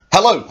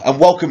Hello and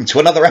welcome to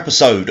another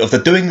episode of the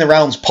Doing the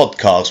Rounds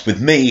podcast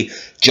with me,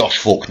 Josh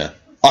Faulkner.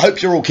 I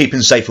hope you're all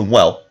keeping safe and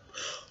well.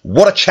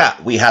 What a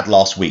chat we had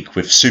last week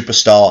with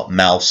superstar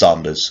Mal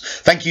Sanders.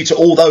 Thank you to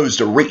all those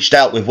that reached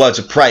out with words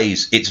of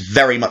praise. It's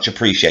very much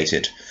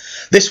appreciated.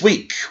 This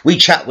week, we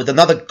chat with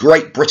another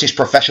great British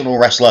professional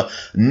wrestler,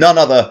 none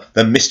other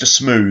than Mr.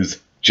 Smooth,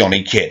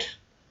 Johnny Kidd.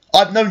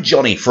 I've known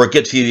Johnny for a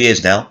good few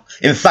years now.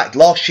 In fact,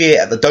 last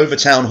year at the Dover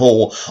Town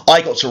Hall,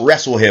 I got to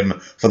wrestle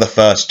him for the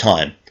first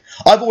time.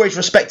 I've always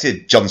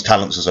respected John's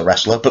talents as a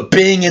wrestler, but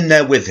being in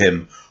there with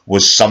him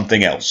was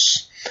something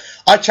else.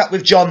 I chat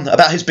with John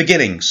about his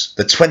beginnings,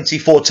 the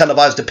 24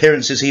 televised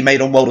appearances he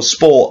made on World of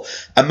Sport,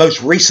 and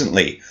most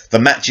recently, the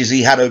matches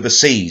he had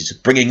overseas,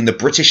 bringing the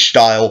British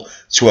style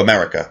to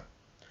America.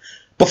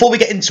 Before we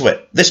get into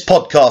it, this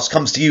podcast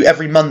comes to you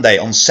every Monday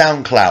on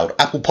SoundCloud,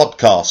 Apple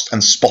Podcasts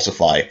and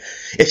Spotify.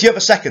 If you have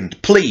a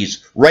second,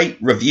 please rate,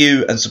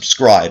 review and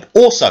subscribe.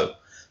 Also,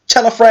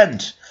 tell a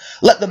friend.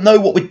 Let them know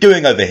what we're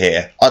doing over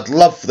here. I'd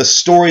love for the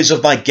stories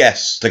of my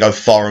guests to go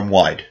far and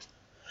wide.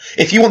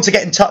 If you want to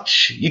get in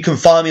touch, you can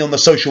find me on the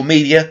social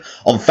media.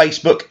 On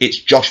Facebook, it's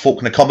Josh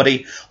Faulkner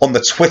Comedy. On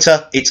the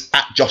Twitter, it's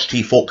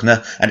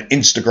 @JoshTFaulkner. And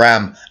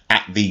Instagram,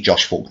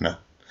 @TheJoshFaulkner.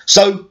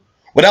 So,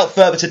 without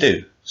further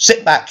ado,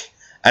 sit back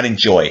and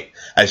enjoy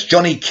as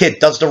Johnny Kidd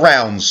does the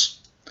rounds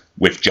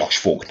with Josh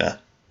Faulkner.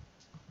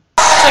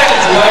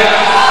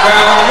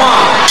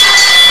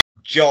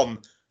 John,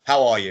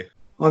 how are you?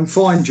 I'm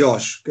fine,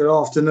 Josh. Good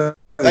afternoon.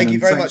 Thank you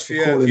very much for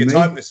your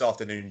time this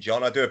afternoon,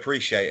 John. I do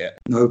appreciate it.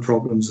 No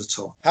problems at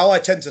all. How I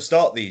tend to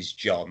start these,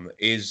 John,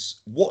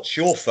 is what's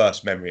your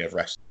first memory of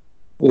wrestling?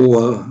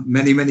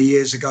 Many, many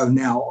years ago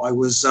now, I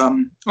was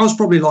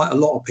probably like a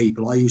lot of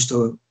people. I used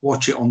to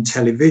watch it on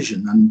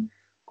television and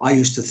I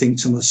used to think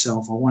to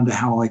myself, I wonder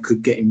how I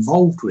could get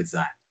involved with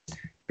that.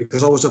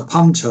 Because I was a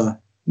punter,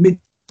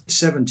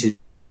 mid-70s,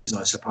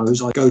 I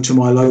suppose. I go to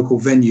my local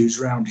venues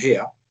around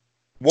here.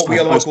 What were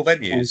your local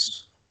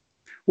venues?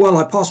 Well,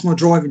 I passed my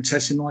driving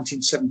test in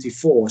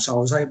 1974, so I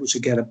was able to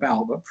get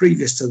about. But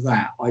previous to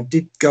that, I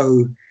did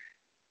go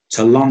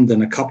to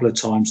London a couple of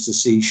times to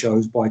see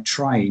shows by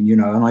train,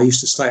 and I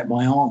used to stay at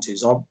my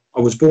auntie's. I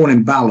was born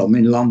in Balham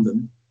in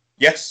London.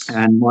 Yes.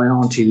 And my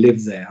auntie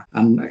lived there.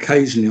 And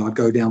occasionally I'd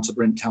go down to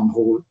Brent Town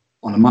Hall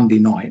on a Monday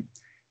night.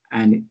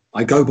 And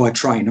I go by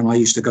train and I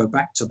used to go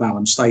back to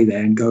Balham, stay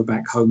there and go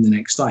back home the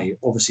next day,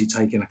 obviously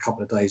taking a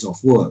couple of days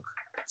off work.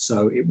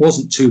 So it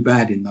wasn't too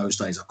bad in those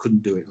days. I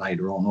couldn't do it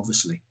later on,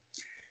 obviously.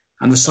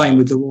 And the same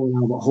with the Royal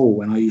Albert Hall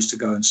when I used to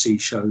go and see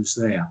shows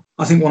there.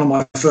 I think one of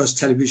my first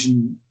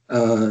television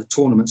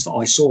tournaments that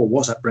I saw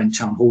was at Brent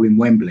Town Hall in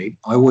Wembley.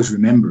 I always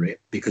remember it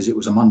because it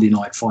was a Monday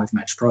night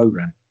 5-match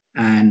programme.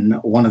 And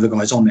one of the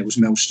guys on there was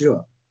Mel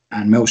Stewart.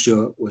 And Mel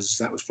Stewart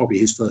that was probably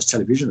his first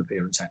television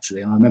appearance,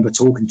 actually. And I remember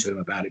talking to him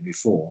about it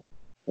before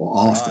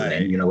or after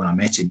then, when I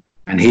met him.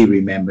 And he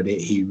remembered it.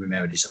 He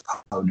remembered his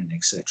opponent,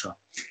 etc.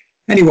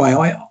 Anyway,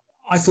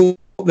 I thought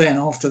then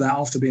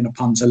after being a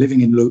punter,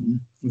 living in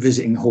Luton,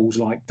 visiting halls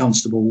like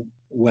Dunstable,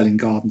 Welwyn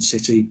Garden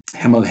City,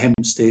 Hemel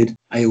Hempstead,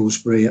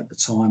 Aylesbury at the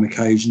time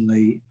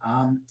occasionally,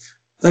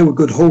 they were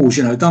good halls.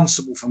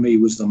 Dunstable for me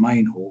was the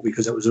main hall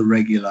because it was a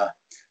regular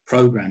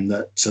programme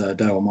that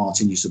Dale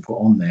Martin used to put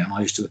on there, and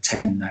I used to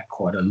attend that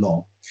quite a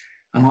lot.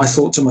 And I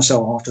thought to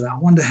myself after that, I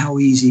wonder how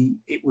easy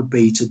it would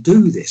be to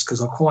do this,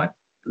 because I quite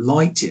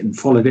liked it and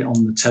followed it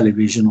on the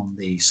television on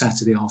the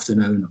Saturday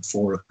afternoon at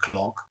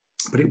 4:00.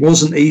 But it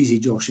wasn't easy,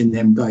 Josh, in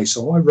them days.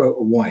 So I wrote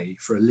away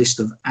for a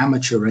list of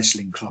amateur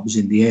wrestling clubs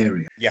in the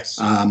area. Yes.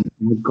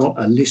 We got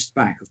a list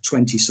back of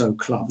 20 so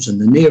clubs, and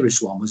the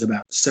nearest one was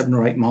about 7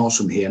 or 8 miles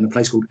from here in a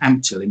place called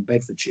Ampthill in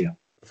Bedfordshire.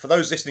 For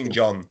those listening,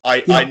 John,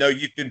 I know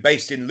you've been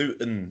based in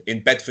Luton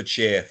in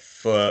Bedfordshire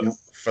for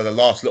the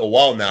last little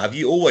while now. Have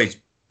you always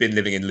been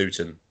living in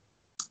Luton?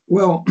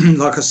 Well,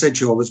 like I said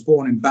to you, I was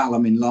born in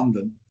Balham in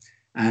London.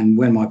 And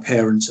when my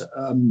parents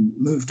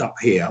moved up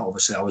here,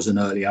 obviously I was an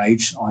early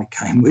age, I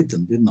came with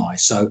them, didn't I?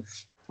 So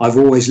I've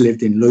always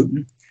lived in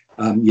Luton.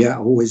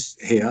 Always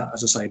here,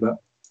 as I say,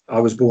 but I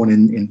was born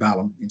in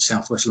Balham in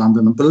southwest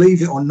London. And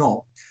believe it or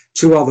not,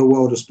 2 other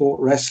World of Sport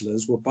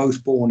wrestlers were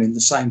both born in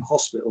the same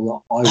hospital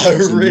that I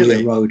was in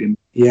Weir Road. And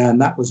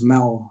that was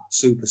Mal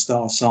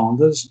Superstar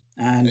Sanders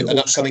and an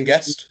upcoming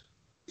guest,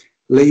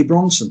 Lee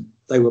Bronson.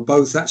 They were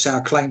both, that's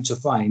our claim to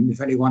fame.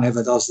 If anyone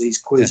ever does these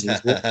quizzes,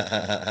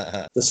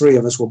 the 3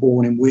 of us were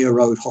born in Weir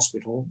Road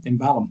Hospital in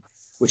Balham,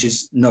 which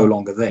is no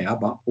longer there,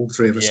 but all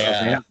 3 of us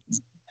are there.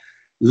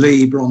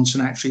 Lee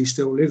Bronson actually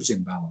still lives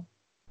in Balham.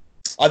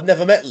 I've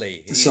never met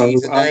Lee. He's a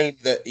name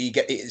that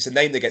it's a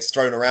name that gets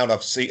thrown around.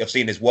 I've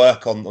seen his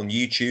work on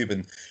YouTube,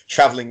 and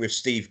travelling with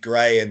Steve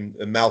Gray and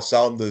Mal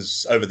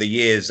Sanders over the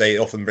years, they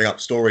often bring up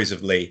stories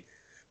of Lee,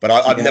 but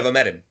I've never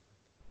met him.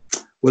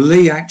 Well,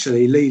 Lee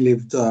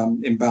lived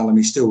in Balham.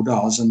 He still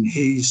does. And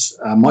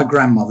my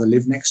grandmother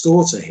lived next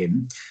door to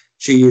him.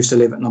 She used to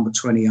live at number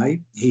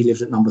 28. He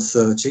lived at number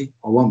 30.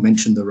 I won't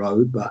mention the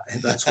road, but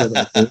that's where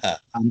they lived.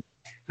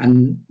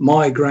 And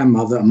my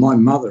grandmother and my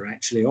mother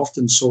actually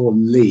often saw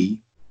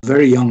Lee, a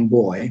very young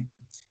boy,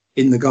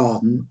 in the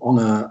garden on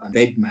a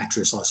bed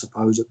mattress, I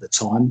suppose, at the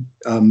time,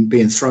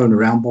 being thrown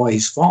around by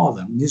his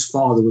father. And his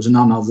father was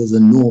none other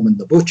than Norman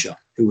the Butcher,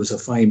 who was a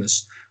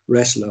famous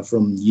wrestler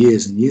from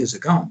years and years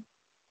ago.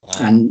 Wow.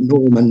 And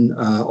Norman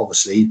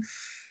obviously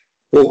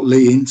brought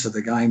Lee into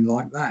the game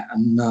like that.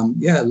 And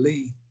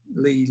Lee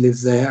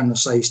lived there, and I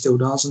say he still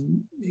does.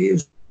 And he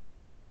was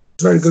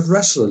a very good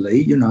wrestler,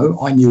 Lee. You know,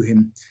 I knew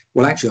him.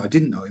 Well, actually, I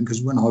didn't know him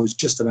because when I was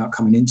just about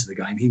coming into the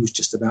game, he was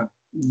just about,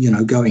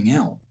 going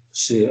out.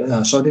 So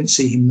I didn't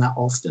see him that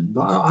often.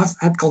 But I've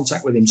had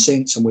contact with him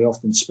since, and we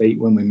often speak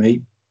when we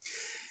meet.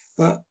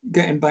 But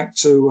getting back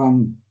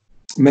to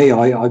me,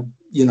 I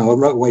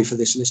wrote away for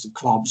this list of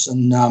clubs,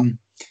 and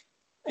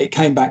it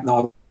came back that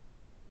I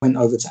went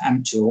over to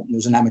amateur, and there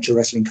was an amateur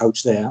wrestling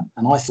coach there,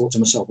 and I thought to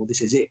myself, well,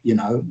 this is it,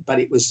 but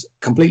it was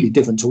completely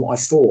different to what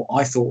I thought.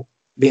 I thought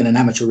being an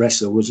amateur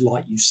wrestler was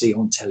like you see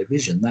on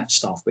television, that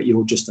stuff, but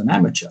you're just an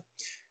amateur.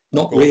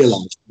 Not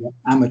realising that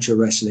amateur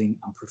wrestling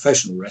and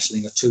professional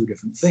wrestling are two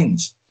different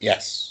things.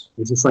 Yes.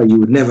 As I say, you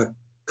would never,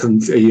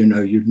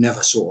 you'd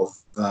never sort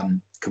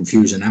of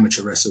confuse an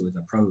amateur wrestler with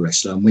a pro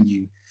wrestler, and when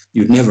you'd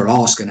never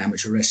ask an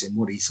amateur wrestling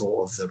what he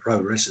thought of the pro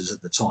wrestlers at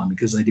the time,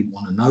 because they didn't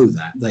want to know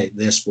that.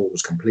 Their sport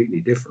was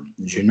completely different,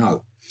 as you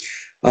know.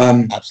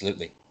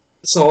 Absolutely.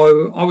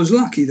 So I was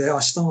lucky there.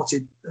 I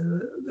started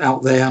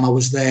out there, and I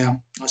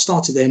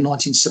started there in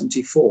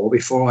 1974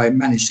 before I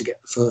managed to get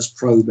the first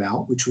pro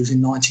bout, which was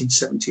in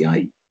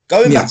 1978.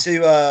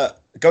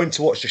 Going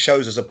to watch the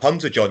shows as a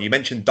punter, John, you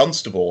mentioned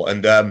Dunstable,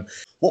 and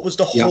what was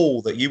the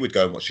hall that you would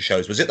go and watch the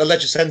shows? Was it the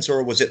Leisure Centre,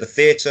 or was it the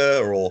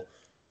theatre, or...?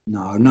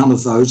 No, none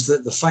of those.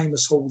 The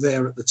famous hall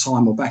there at the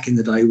time, or back in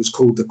the day, was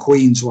called the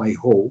Queensway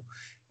Hall.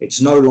 It's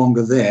no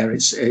longer there.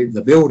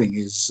 The building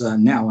is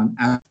now an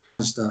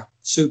Asda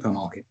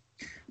supermarket.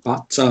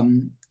 But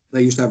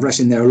they used to have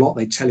wrestling there a lot.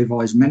 They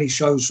televised many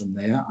shows from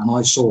there, and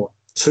I saw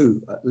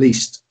 2, at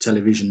least,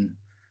 television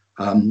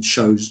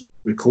shows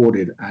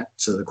recorded at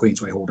the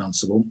Queensway Hall,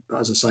 Dunstable. But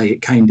as I say,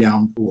 it came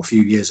down a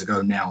few years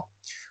ago now.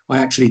 I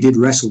actually did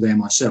wrestle there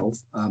myself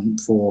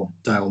for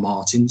Dale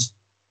Martins,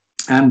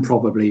 and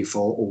probably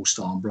for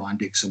All-Star and Brian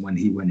Dixon when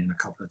he went in a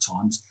couple of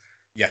times.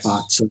 Yes.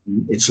 But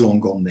it's long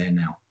gone there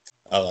now.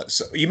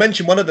 So you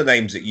mentioned one of the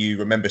names that you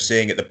remember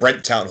seeing at the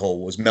Brent Town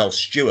Hall was Mel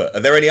Stewart. Are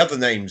there any other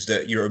names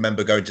that you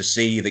remember going to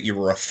see that you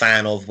were a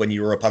fan of when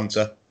you were a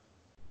punter?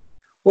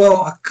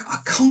 Well, I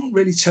can't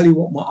really tell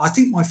you I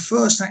think my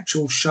first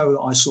actual show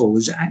that I saw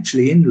was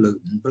actually in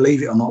Luton.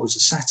 Believe it or not, it was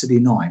a Saturday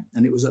night,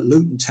 and it was at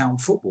Luton Town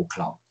Football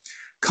Club.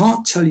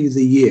 Can't tell you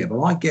the year,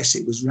 but I guess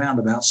it was round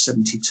about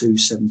 72,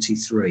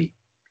 73.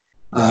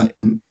 Right.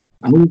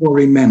 And all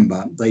I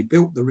remember, they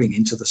built the ring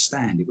into the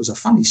stand. It was a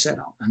funny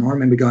setup. And I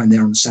remember going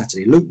there on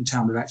Saturday. Luton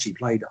Town had actually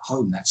played at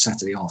home that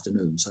Saturday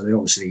afternoon. So they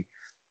obviously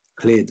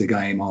cleared the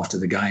game after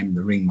the game.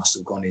 The ring must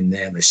have gone in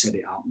there. They set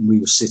it up, and we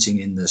were sitting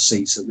in the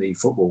seats that the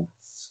football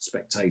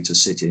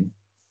spectators sit in.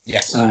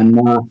 Yes. And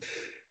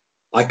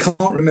I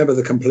can't remember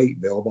the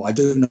complete bill, but I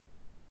do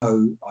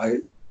know,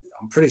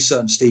 I'm pretty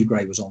certain Steve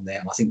Gray was on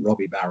there, and I think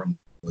Robbie Barron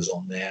was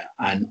on there,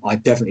 and I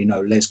definitely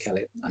know Les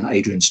Kellett and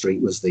Adrian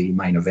Street was the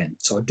main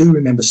event. So I do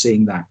remember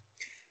seeing that.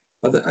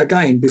 But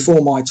again,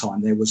 before my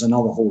time, there was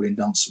another hall in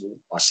Dunstable.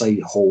 I say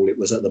hall, it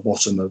was at the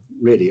bottom of,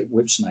 really, at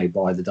Whipsnade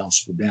by the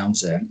Dunstable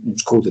Downs there. It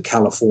was called the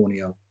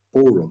California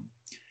Ballroom.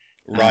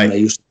 Right. And they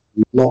used to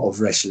do a lot of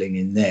wrestling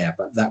in there,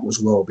 but that was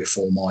well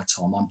before my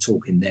time. I'm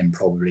talking then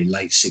probably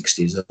late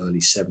 60s, early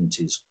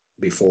 70s,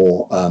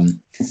 before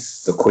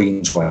the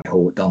Queensway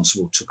Hall at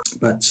Dunstable took.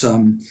 But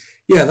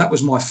that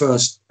was my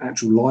first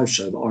actual live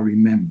show that I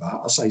remember.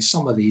 I say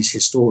some of these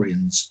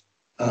historians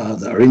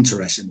that are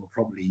interested will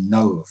probably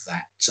know of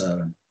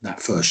that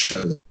first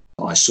show that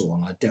I saw,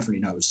 and I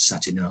definitely know it was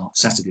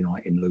Saturday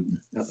night in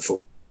Luton at the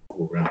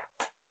football ground.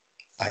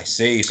 I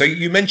see. So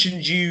you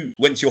mentioned you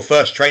went to your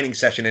first training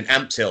session in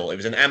Ampthill. It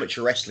was an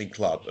amateur wrestling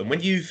club. And when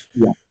you've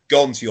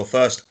gone to your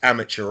first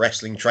amateur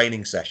wrestling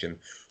training session,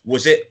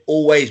 was it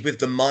always with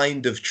the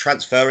mind of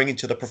transferring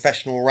into the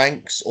professional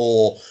ranks,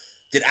 or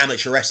did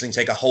amateur wrestling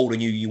take a hold on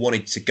you? You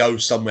wanted to go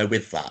somewhere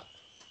with that?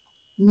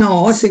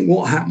 No, I think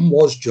what happened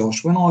was,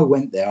 Josh, when I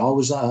went there, I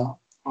was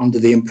under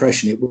the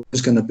impression it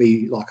was going to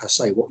be, like I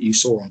say, what you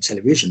saw on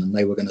television, and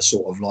they were going to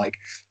sort of like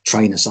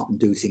train us up and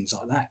do things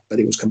like that. But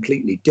it was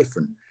completely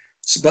different.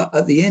 But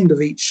at the end of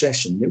each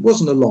session, it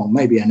wasn't a long,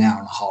 maybe an hour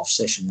and a half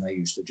session. They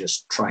used to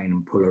just train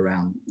and pull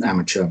around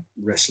amateur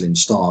wrestling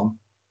style.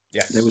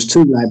 Yes. There was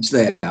 2 lads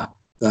there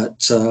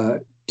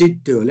that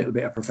did do a little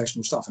bit of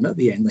professional stuff. And at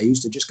the end, they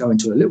used to just go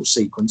into a little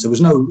sequence. There was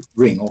no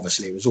ring,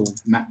 obviously. It was all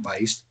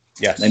mat-based.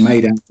 Yes. They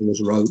made out there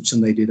was ropes,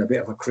 and they did a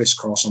bit of a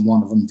crisscross, and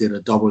one of them did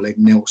a double-leg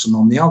Nelson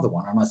on the other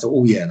one. And I thought,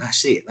 oh, yeah,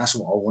 that's it. That's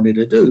what I wanted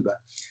to do.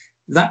 But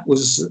that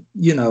was,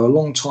 a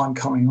long time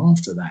coming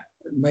after that.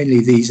 Mainly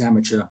these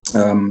amateur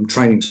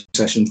training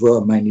sessions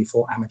were mainly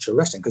for amateur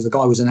wrestling, because the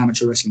guy was an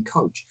amateur wrestling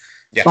coach.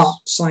 Yes. But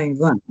saying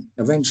that,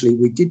 eventually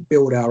we did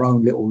build our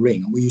own little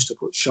ring, and we used to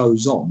put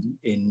shows on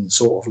in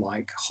sort of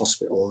like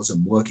hospitals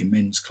and working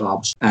men's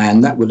clubs.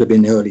 And that would have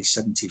been early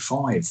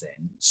 75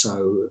 then.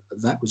 So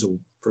that was all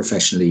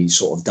professionally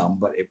sort of done,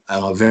 but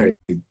on a very,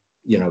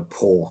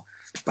 poor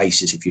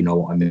basis, if you know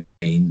what I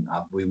mean.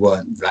 We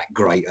weren't that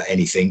great at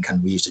anything,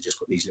 and we used to just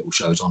put these little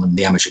shows on, and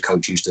the amateur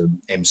coach used to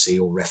MC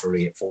or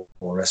referee it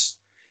for us.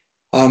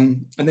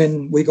 And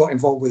then we got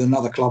involved with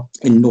another club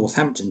in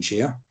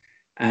Northamptonshire,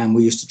 and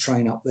we used to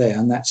train up there,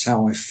 and that's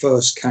how I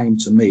first came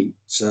to meet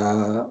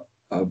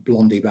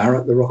Blondie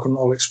Barrett, the Rock and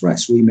Roll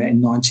Express. We met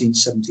in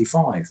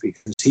 1975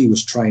 because he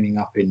was training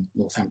up in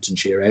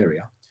Northamptonshire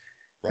area,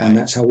 right. And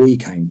that's how we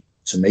came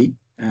to meet,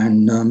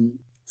 and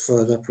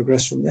further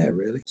progressed from there,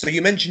 really. So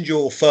you mentioned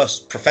your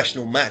first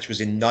professional match was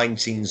in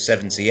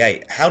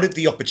 1978. How did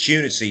the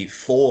opportunity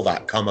for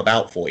that come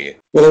about for you?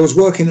 Well, I was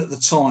working at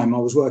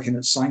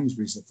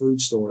Sainsbury's, the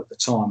food store at the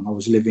time. I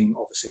was living,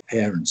 obviously, at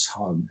parents'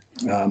 home.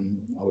 I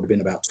would have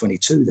been about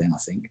 22 then, I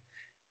think.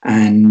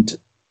 And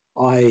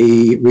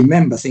I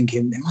remember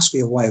thinking there must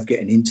be a way of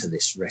getting into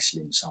this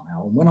wrestling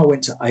somehow. And when I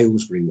went to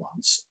Aylesbury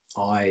once,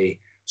 I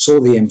saw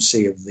the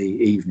MC of the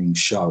evening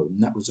show,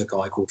 and that was a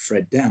guy called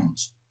Fred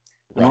Downs.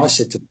 And I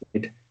said to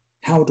Fred,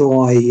 how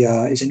do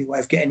is there any way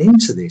of getting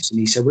into this? And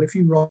he said, well, if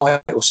you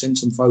write or send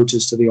some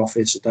photos to the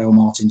office at Dale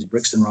Martin's in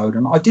Brixton Road.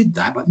 And I did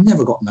that, but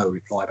never got no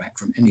reply back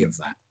from any of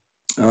that.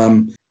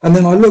 And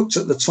then I looked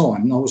at the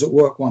time, and I was at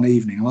work one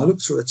evening, and I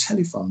looked through a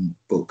telephone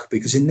book,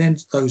 because in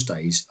those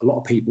days, a lot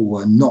of people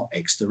were not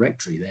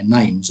ex-directory. Their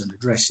names and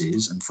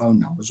addresses and phone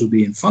numbers would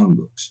be in phone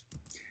books.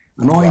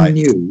 And I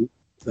knew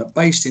that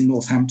based in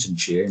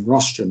Northamptonshire, in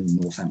Roston in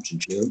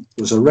Northamptonshire,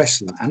 was a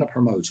wrestler and a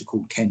promoter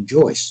called Ken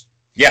Joyce.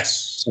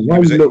 Yes. So I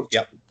looked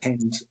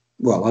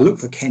I looked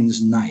for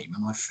Ken's name,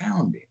 and I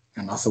found it.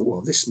 And I thought,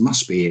 well, this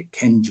must be it.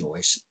 Ken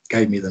Joyce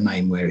gave me the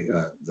name,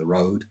 the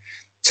road,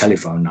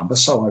 telephone number.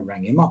 So I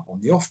rang him up on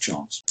the off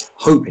chance,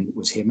 hoping it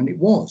was him, and it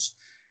was.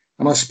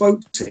 And I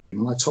spoke to him,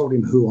 and I told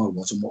him who I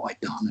was and what I'd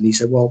done. And he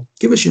said, well,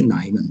 give us your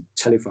name and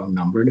telephone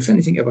number, and if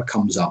anything ever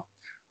comes up,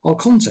 I'll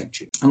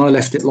contact you. And I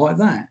left it like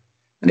that.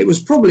 And it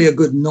was probably a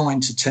good 9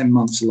 to 10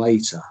 months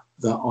later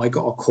that I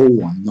got a call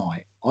one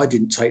night. I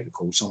didn't take the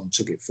call, someone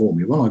took it for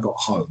me. When I got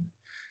home,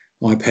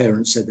 my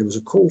parents said there was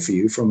a call for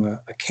you from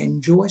a Ken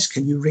Joyce.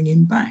 Can you ring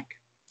him back?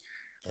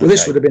 Well,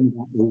 this would have been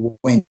the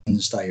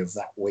Wednesday of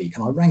that week.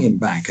 And I rang him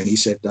back, and he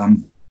said,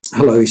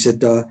 hello. He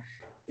said,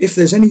 if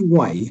there's any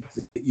way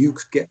that you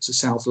could get to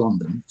South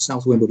London,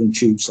 South Wimbledon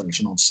Tube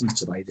Station on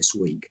Saturday this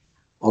week,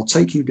 I'll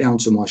take you down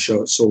to my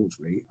show at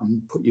Salisbury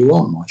and put you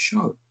on my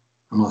show.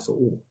 And I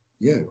thought, oh,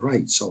 yeah,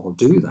 great. So I'll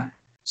do that.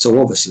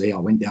 So obviously I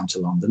went down to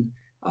London.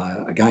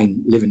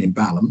 Again, living in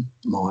Balham,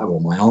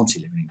 my auntie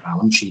living in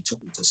Balham, she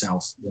took me to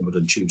South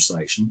Wimbledon Tube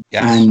Station.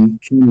 Yes.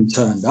 And Ken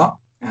turned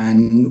up,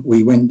 and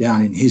we went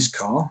down in his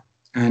car,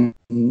 and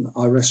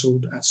I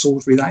wrestled at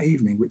Salisbury that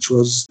evening, which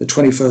was the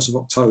 21st of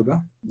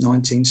October,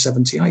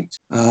 1978.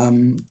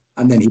 And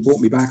then he brought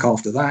me back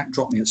after that,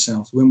 dropped me at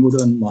South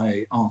Wimbledon.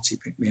 My auntie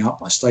picked me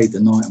up. I stayed the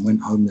night and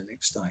went home the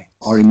next day.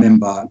 I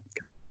remember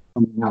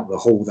coming out of the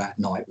hall that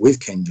night with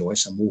Ken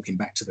Joyce and walking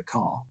back to the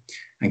car.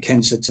 And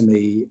Ken said to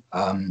me,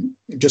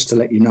 just to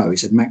let you know, he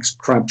said, Max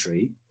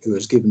Crabtree, who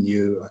has given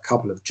you a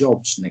couple of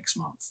jobs next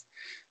month.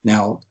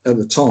 Now, at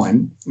the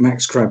time,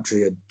 Max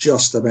Crabtree had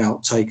just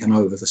about taken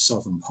over the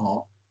southern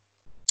part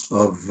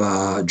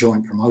of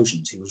Joint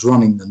Promotions. He was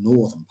running the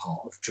northern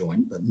part of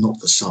Joint, but not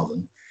the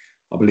southern.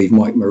 I believe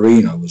Mike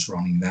Marino was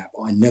running that,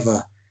 but I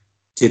never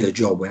did a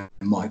job when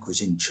Mike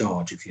was in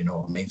charge, if you know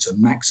what I mean. So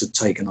Max had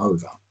taken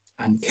over.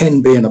 And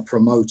Ken, being a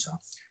promoter,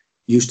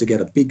 used to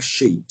get a big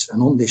sheet,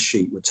 and on this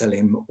sheet would tell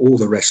him all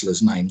the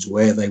wrestlers' names,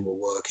 where they were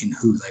working,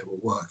 who they were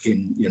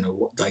working,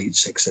 what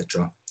dates,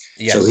 etc.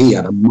 Yes. So he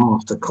had a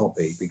master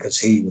copy because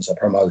he was a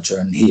promoter,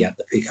 and he had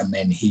to pick a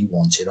men he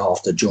wanted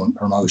after Joint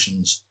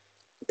Promotions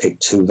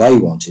picked who they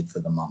wanted for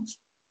the month.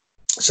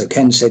 So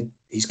Ken said,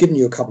 he's given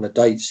you a couple of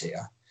dates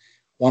here.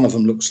 One of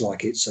them looks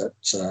like it's at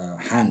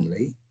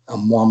Hanley,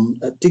 and one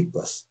at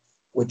Digbeth,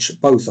 which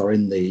both are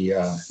in the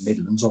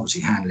Midlands.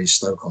 Obviously, Hanley's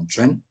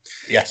Stoke-on-Trent.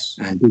 Yes.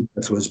 And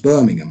Digbeth was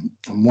Birmingham.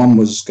 And one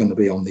was going to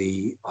be on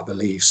I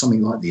believe,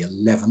 something like the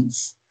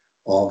 11th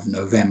of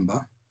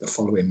November, the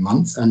following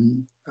month.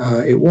 And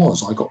it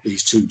was. I got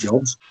these two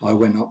jobs. I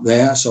went up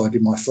there. So I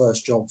did my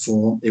first job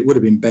it would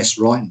have been Best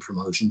Writing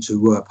Promotions, who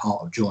were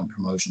part of Joint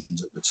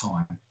Promotions at the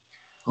time.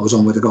 I was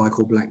on with a guy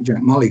called Black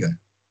Jack Mulligan.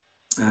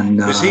 And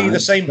was he the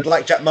same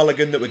Black Jack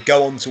Mulligan that would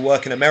go on to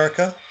work in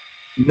America?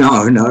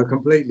 No,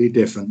 completely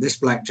different. This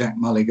Black Jack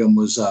Mulligan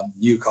was a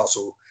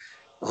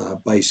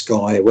Newcastle-based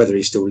guy. Whether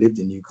he still lived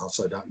in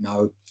Newcastle, I don't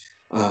know.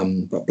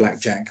 But Black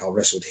Jack, I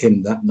wrestled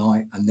him that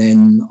night. And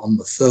then on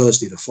the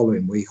Thursday, the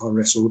following week, I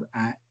wrestled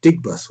at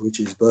Digbeth, which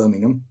is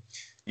Birmingham.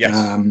 Yes.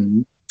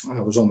 I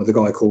was on with a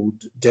guy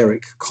called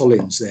Derek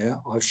Collins there.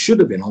 I should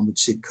have been on with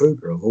Sid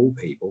Cooper, of all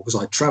people, because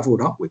I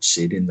travelled up with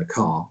Sid in the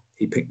car.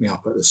 He picked me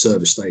up at the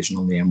service station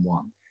on the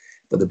M1.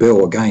 But the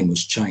bill again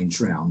was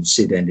changed round.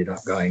 Sid ended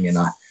up going in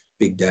a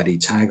Big Daddy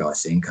Tag, I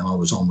think, and I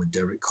was on with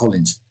Derek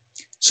Collins.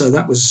 So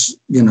that was,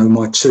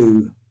 my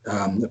two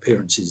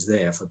appearances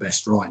there for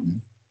Best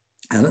Writing.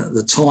 And at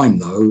the time,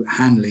 though,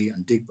 Hanley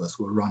and Digbeth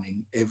were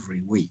running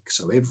every week.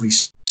 So every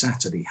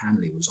Saturday,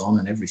 Hanley was on,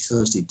 and every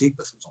Thursday,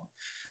 Digbeth was on.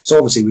 So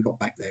obviously, we got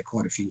back there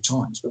quite a few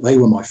times. But they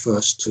were my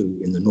first two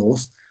in the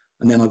north.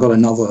 And then I got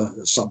another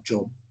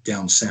sub-job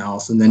down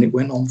south, and then it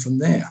went on from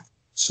there.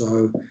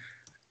 So,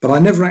 but I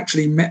never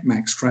actually met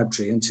Max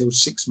Crabtree until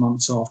 6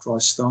 months after I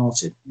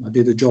started. I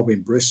did a job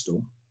in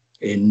Bristol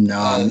in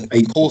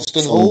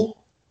Colston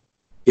Hall?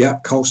 Yeah,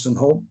 Colston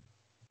Hall.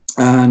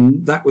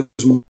 And that was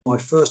my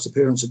first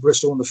appearance at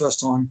Bristol, and the first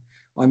time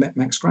I met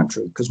Max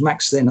Crabtree, because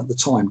Max then at the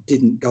time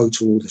didn't go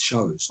to all the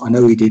shows. I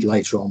know he did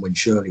later on when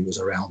Shirley was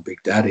around,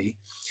 Big Daddy.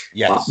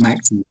 Yes. But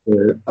Max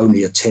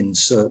only attend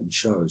certain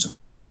shows.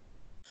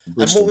 And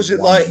what was it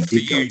like for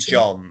you,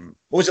 John?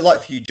 What was it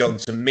like for you, John,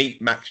 to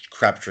meet Max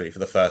Crabtree for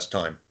the first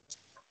time?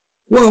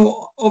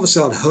 Well,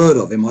 obviously I'd heard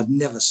of him. I'd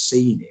never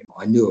seen him.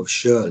 I knew of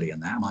Shirley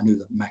and that, and I knew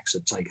that Max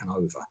had taken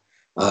over.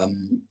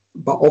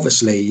 But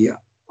obviously,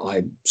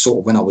 I sort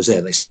of, when I was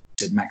there, they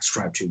said Max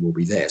Crabtree will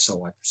be there.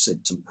 So I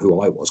said to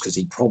who I was, because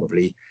he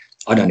probably,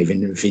 I don't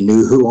even know if he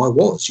knew who I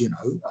was,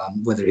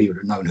 whether he would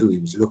have known who he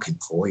was looking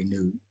for. He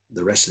knew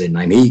the wrestling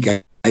name. He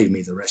gave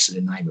me the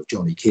wrestling name of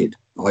Johnny Kidd.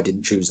 I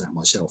didn't choose that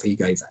myself. He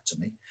gave that to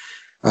me.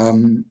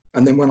 And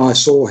then when I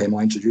saw him,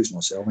 I introduced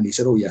myself, and he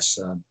said, "Oh, yes,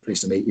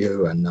 pleased to meet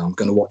you, and I'm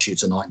going to watch you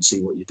tonight and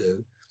see what you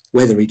do."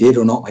 Whether he did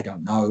or not, I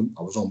don't know.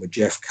 I was on with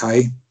Jeff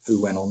Kay,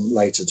 who went on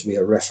later to be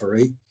a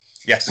referee.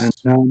 Yes.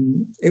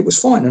 And it was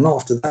fine. And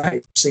after that,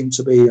 it seemed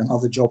to be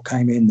another job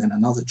came in, then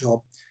another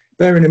job.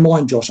 Bearing in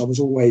mind, Josh, I was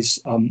always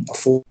I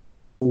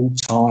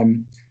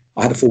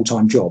had a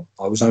full-time job.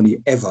 I was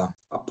only ever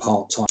a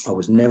part-time. I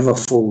was never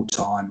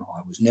full-time.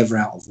 I was never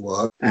out of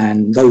work.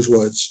 And those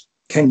words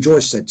Ken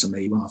Joyce said to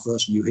me when I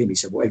first knew him. He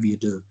said, "Whatever you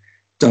do,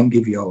 don't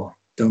give your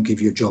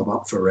job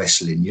up for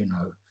wrestling,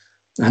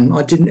 And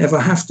I didn't ever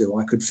have to.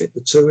 I could fit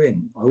the two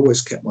in. I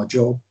always kept my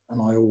job,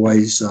 and I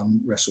always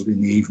wrestled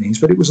in the evenings.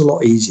 But it was a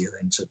lot easier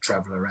then to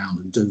travel around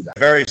and do that.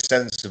 Very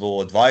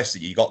sensible advice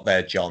that you got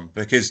there, John,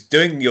 because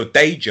doing your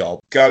day job,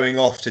 going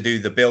off to do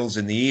the bills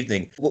in the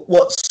evening,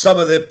 what's some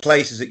of the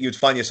places that you'd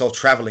find yourself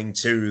travelling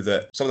to,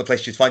 some of the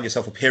places you'd find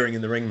yourself appearing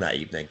in the ring that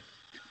evening?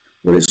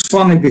 Well, it's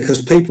funny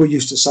because people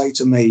used to say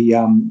to me,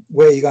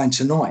 "Where are you going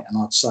tonight?"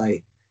 And I'd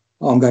say,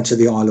 "Oh, I'm going to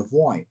the Isle of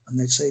Wight." And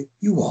they'd say,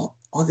 "You what?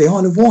 Oh, the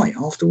Isle of Wight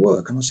after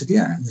work?" And I said,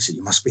 "Yeah." And they said,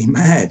 "You must be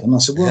mad." And I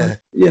said, "Well,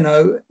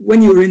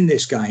 when you were in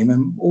this game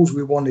and all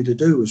we wanted to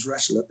do was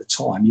wrestle at the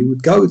time, you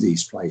would go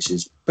these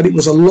places. But it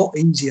was a lot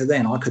easier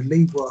then. I could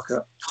leave work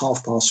at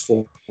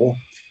 4:30.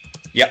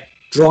 Yep.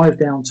 Drive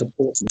down to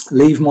Portsmouth,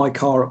 leave my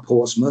car at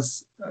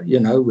Portsmouth,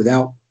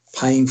 without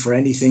paying for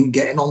anything,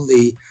 getting on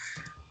the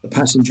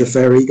passenger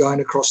ferry, going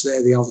across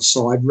there the other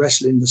side,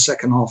 wrestling the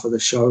second half of the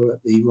show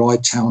at the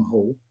Ryde Town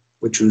Hall,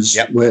 which was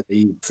where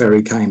the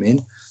ferry came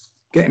in.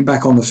 Getting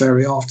back on the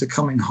ferry after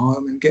coming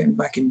home and getting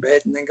back in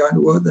bed and then going to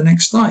work the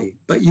next day.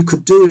 But you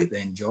could do it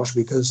then, Josh,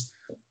 because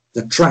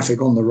the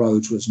traffic on the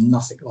roads was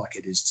nothing like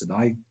it is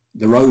today.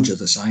 The roads are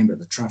the same, but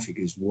the traffic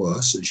is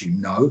worse, as you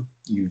know.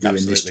 You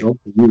doing this job,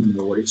 you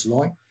know what it's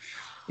like.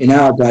 In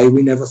our day,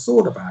 we never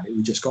thought about it.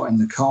 We just got in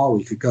the car.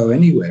 We could go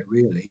anywhere,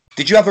 really.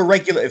 Did you have a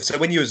regular? So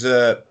when you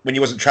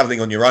wasn't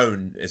travelling on your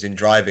own, as in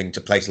driving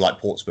to places like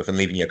Portsmouth and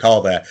leaving your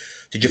car there,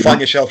 did you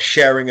find yourself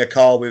sharing a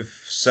car with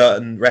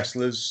certain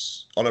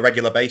wrestlers on a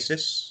regular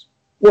basis?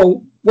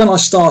 Well, when I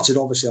started,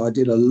 obviously, I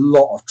did a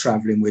lot of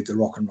travelling with the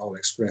Rock and Roll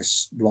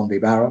Express, Blondie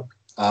Barrett.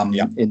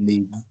 In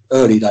the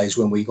early days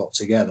when we got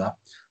together,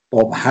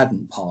 Bob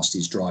hadn't passed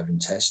his driving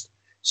test,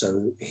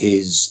 so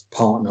his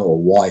partner or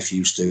wife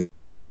used to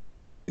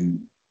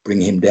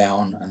bring him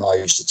down, and I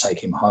used to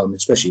take him home,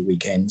 especially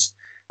weekends.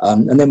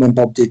 And then when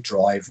Bob did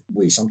drive,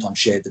 we sometimes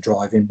shared the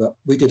driving, but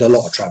we did a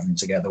lot of travelling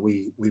together.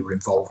 We were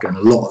involved in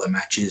a lot of the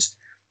matches.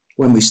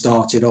 When we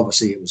started,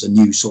 obviously, it was a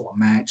new sort of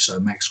match, so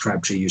Max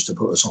Crabtree used to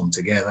put us on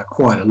together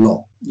quite a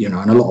lot,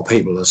 and a lot of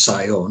people will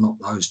say, "Oh, not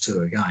those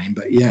two again."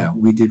 But yeah,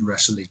 we did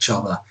wrestle each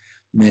other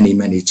many,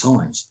 many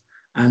times.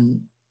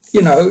 And,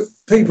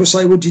 people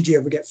say, "Well, did you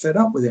ever get fed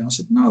up with it?" I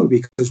said, "No,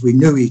 because we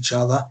knew each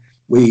other.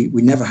 We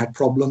never had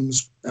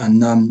problems,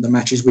 and the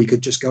matches we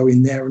could just go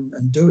in there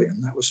and do it,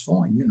 and that was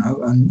fine,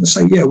 And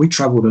so we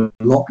travelled a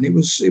lot, and it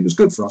was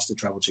good for us to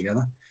travel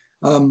together.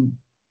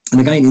 And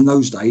again, in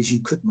those days, you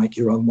could make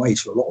your own way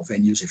to a lot of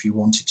venues if you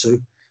wanted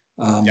to.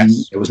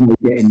 There was no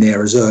getting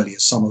there as early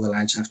as some of the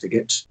lads have to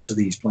get to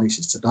these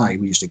places today.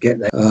 We used to get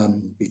there,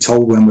 be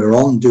told when we're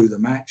on, do the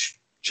match,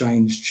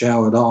 change,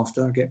 showered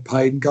after, get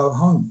paid, and go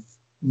home.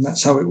 And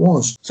that's how it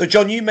was. So,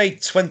 John, you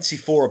made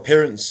 24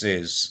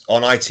 appearances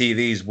on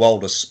ITV's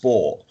World of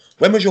Sport.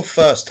 When was your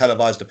first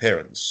televised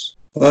appearance?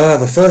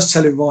 The first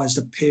televised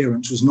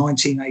appearance was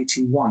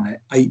 1981,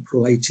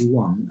 April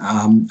 81,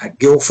 at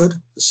Guildford,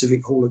 the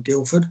Civic Hall of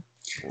Guildford.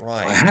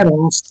 Right. I had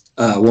asked,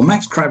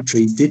 Max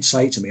Crabtree did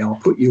say to me, I'll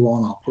put you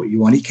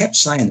on. He kept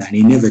saying that, and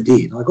he never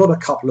did. I got a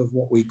couple of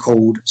what we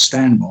called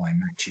standby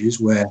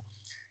matches where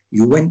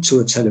you went to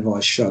a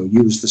televised show,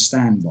 you was the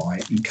standby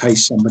in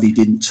case somebody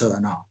didn't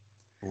turn up.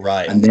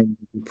 Right. And then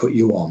we put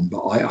you on.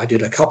 But I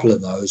did a couple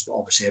of those, but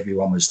obviously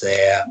everyone was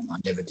there. I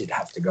never did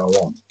have to go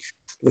on.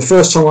 The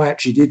first time I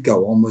actually did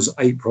go on was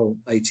April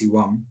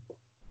 81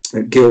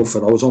 at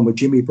Guildford. I was on with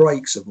Jimmy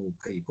Breaks, of all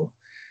people.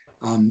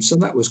 So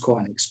that was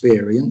quite an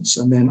experience.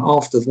 And then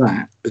after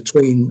that,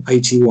 between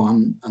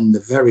 81 and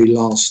the very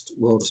last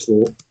World of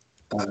Sport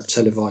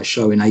televised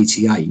show in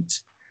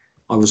 88,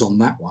 I was on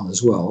that one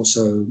as well.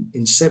 So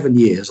in 7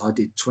 years, I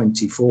did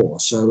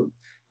 24. So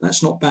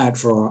that's not bad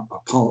for a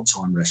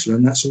part-time wrestler.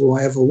 And that's all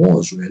I ever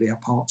was, really, a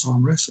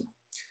part-time wrestler.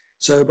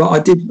 So, but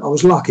I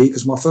was lucky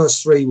because my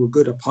first three were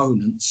good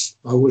opponents.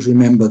 I always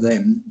remember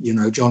them. You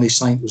know, Johnny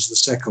Saint was the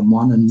second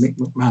one, and Mick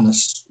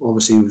McManus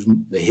obviously was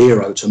the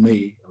hero to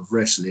me of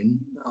wrestling.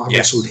 I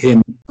wrestled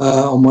him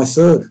on my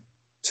third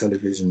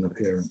television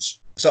appearance.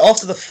 So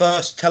after the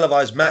first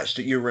televised match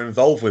that you were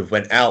involved with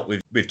went out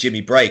with Jimmy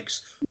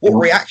Breaks, what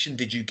reaction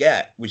did you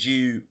get? Was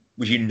you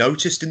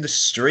noticed in the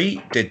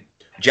street? Did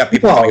you have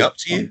people coming up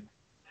to you?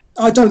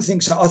 I don't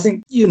think so. I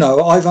think, you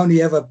know, I've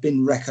only ever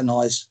been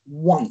recognised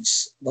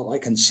once that I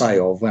can say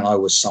of when I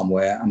was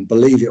somewhere, and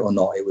believe it or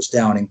not, it was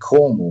down in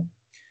Cornwall.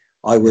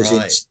 I was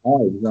inside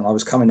and I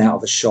was coming out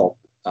of a shop.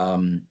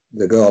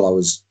 The girl I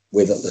was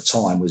with at the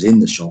time was in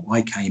the shop.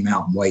 I came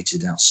out and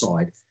waited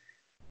outside,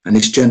 and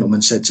this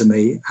gentleman said to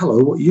me,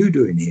 "Hello, what are you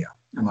doing here?"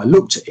 And I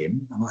looked at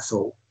him and I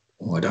thought,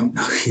 "Oh, I don't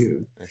know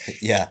you."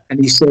 Yeah.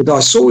 And he said,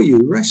 "I saw you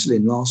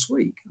wrestling last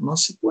week." And I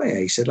said,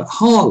 "Where?" He said, "At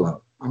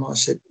Harlow." And I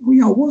said, "Well,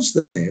 yeah, I was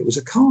there. It was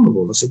a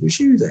carnival." I said, "Was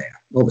you there?"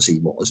 Obviously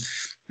he was.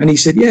 And he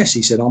said, "Yes."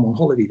 He said, "I'm on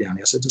holiday down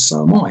here." I said,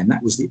 "So am I." And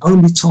that was the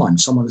only time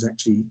someone has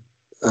actually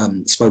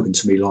spoken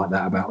to me like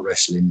that about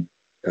wrestling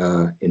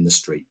in the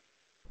street.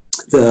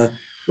 When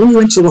you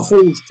went to the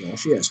halls,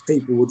 Josh, yes,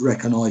 people would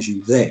recognise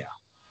you there.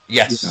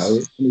 Yes. You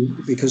know,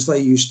 because they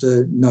used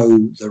to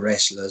know the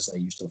wrestlers. They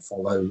used to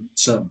follow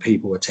certain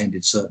people,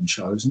 attended certain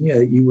shows. And, yeah,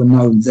 you were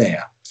known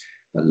there.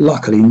 But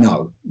luckily,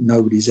 no,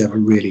 nobody's ever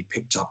really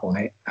picked up on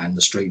it and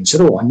the street and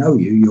said, "Oh, I know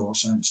you, you're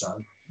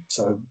so-and-so."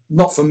 So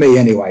not for me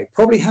anyway.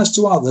 Probably has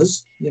to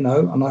others, you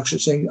know, and I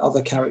should see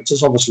other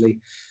characters.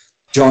 Obviously,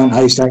 Giant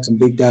Haystacks and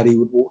Big Daddy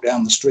would walk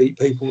down the street.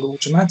 People would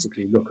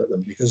automatically look at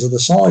them because of the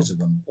size of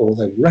them, or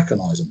they would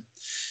recognise them.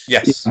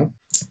 Yes. You know?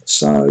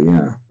 So,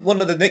 yeah.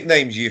 One of the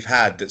nicknames you've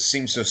had that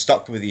seems to have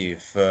stuck with you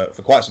for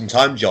quite some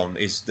time, John,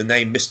 is the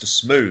name Mr.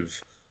 Smooth.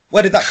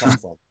 Where did that come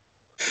from?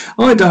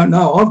 I don't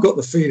know. I've got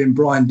the feeling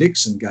Brian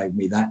Dixon gave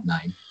me that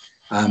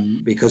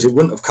name because it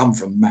wouldn't have come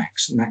from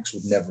Max. Max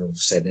would never have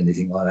said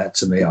anything like that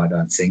to me, I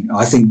don't think.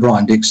 I think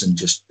Brian Dixon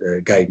just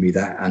gave me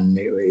that, and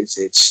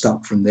it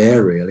stuck from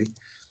there, really.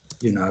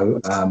 You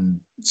know,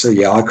 so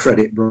yeah, I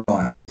credit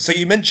Brian. So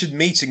you mentioned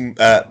meeting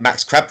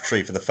Max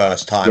Crabtree for the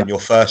first time, your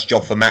first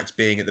job for Max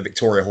being at the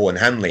Victoria Hall in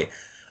Hanley.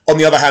 On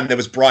the other hand, there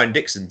was Brian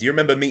Dixon. Do you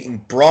remember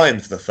meeting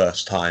Brian for the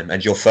first time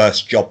and your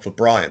first job for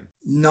Brian?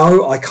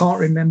 No, I can't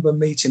remember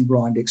meeting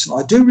Brian Dixon.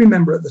 I do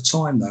remember at the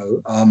time,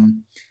 though,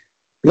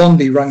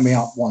 Blondie rang me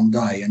up one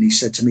day and he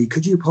said to me,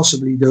 "Could you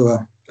possibly do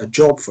a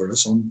job for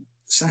us on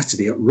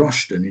Saturday at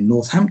Rushden in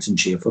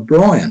Northamptonshire for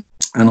Brian?"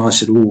 And I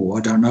said, "Oh,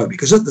 I don't know,"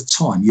 because at the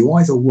time you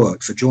either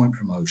worked for Joint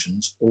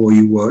Promotions or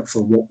you worked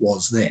for what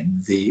was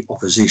then the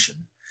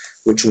opposition,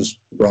 which was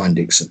Brian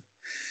Dixon.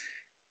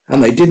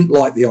 And they didn't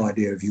like the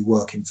idea of you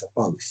working for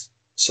both.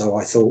 So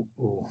I thought,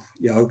 oh,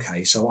 yeah,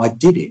 okay. So I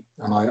did it.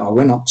 And I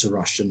went up to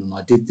Rushden and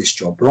I did this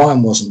job.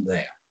 Brian wasn't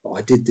there, but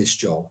I did this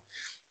job.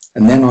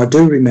 And then I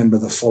do remember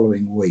the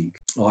following week,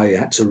 I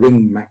had to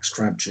ring Max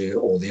Crabtree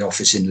or the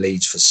office in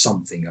Leeds for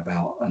something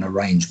about an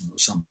arrangement or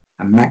something.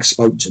 And Max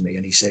spoke to me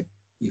and he said,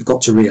 "You've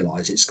got to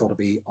realise it's got to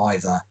be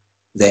either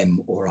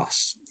them or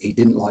us." He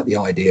didn't like the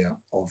idea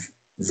of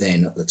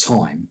then at the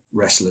time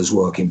wrestlers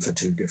working for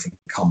two different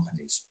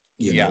companies.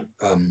 You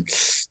know,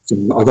 so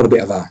I got a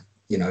bit of a,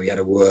 you know, he had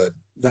a word.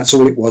 That's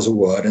all it was, a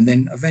word. And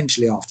then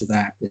eventually after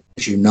that,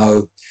 as you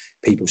know,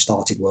 people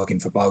started working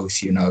for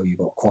both. You know, you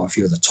got quite a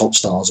few of the top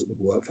stars that would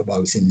work for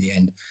both in the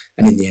end.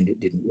 And in the end, it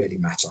didn't really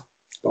matter.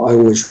 But I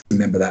always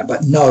remember that.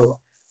 But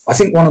no, I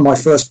think one of my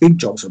first big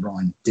jobs for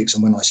Brian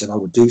Dixon, when I said I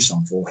would do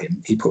some for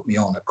him, he put me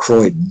on at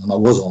Croydon, and I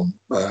was on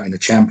in a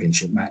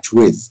championship match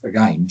with,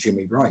 again,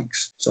 Jimmy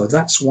Breaks. So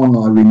that's one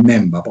I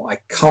remember, but I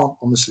can't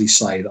honestly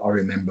say that I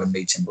remember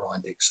meeting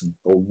Brian Dixon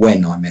or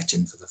when I met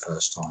him for the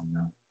first time,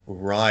 no.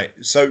 Right.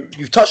 So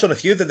you've touched on a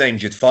few of the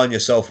names you'd find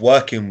yourself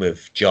working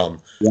with, John.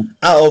 Yeah.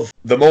 Out of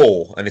them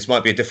all, and this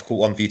might be a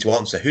difficult one for you to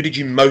answer, who did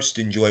you most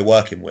enjoy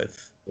working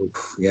with?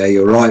 Yeah,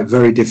 you're right.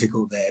 Very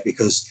difficult there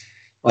because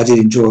I did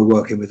enjoy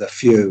working with a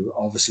few.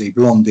 Obviously,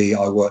 Blondie,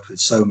 I worked with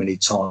so many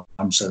times,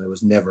 so there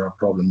was never a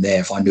problem there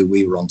if I knew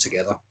we were on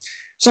together.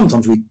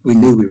 Sometimes we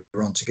knew we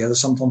were on together,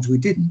 sometimes we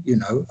didn't, you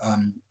know.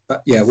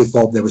 But yeah, with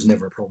Bob, there was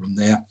never a problem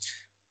there.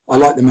 I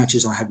like the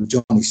matches I had with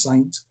Johnny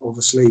Saint,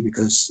 obviously,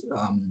 because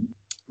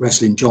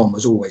wrestling John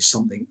was always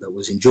something that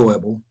was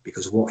enjoyable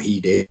because of what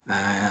he did.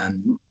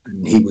 And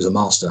he was a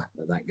master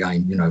at that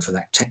game, you know, for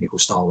that technical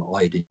style that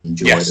I did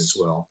enjoy as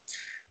well.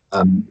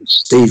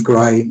 Steve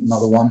Gray,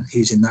 another one,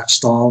 he's in that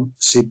style.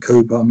 Sid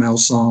Cooper, Mel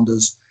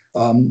Sanders,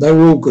 they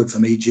were all good for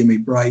me. Jimmy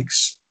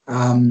Breaks,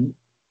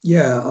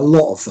 yeah, a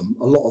lot of them,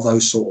 a lot of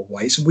those sort of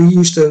weights. And we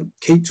used to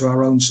keep to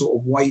our own sort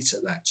of weight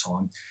at that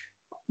time.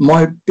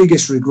 My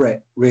biggest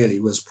regret really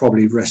was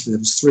probably wrestling. There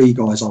was 3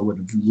 guys I would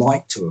have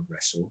liked to have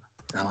wrestled,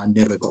 and I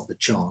never got the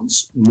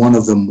chance. One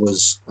of them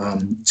was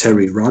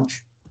Terry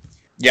Rudge.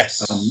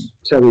 Yes.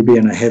 Terry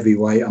being a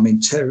heavyweight, I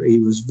mean, Terry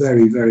was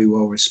very, very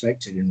well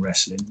respected in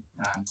wrestling,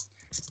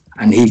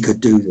 and he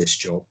could do this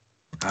job.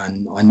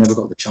 And I never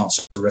got the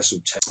chance to wrestle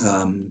Terry.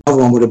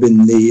 Another one would have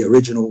been the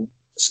original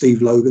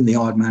Steve Logan, the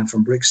Iron Man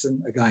from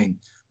Brixton.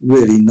 Again,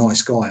 really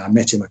nice guy. I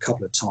met him a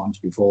couple of times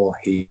before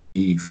he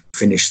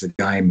finished the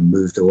game and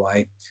moved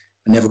away.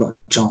 I never got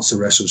a chance to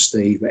wrestle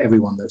Steve, but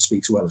everyone that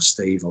speaks well of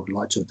Steve, I would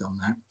like to have done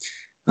that.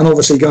 And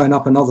obviously going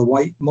up another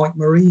weight, Mike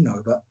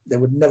Marino, but there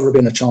would never have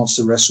been a chance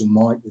to wrestle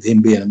Mike with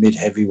him being a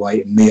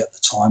mid-heavyweight and me at the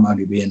time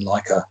only being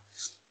like a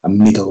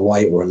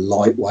middleweight or a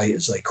lightweight,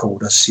 as they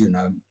called us, you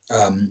know.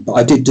 But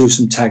I did do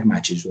some tag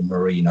matches with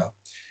Marino,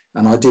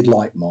 and I did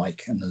like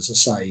Mike. And as I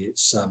say,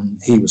 it's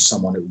he was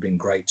someone it would have been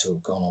great to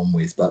have gone on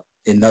with. But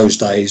in those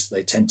days,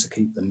 they tend to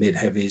keep the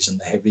mid-heavies and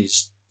the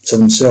heavies to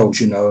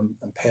themselves, you know,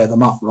 and pair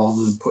them up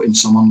rather than putting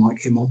someone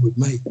like him on with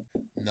me.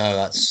 No,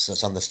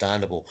 that's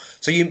understandable.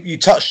 So you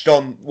touched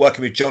on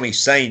working with Johnny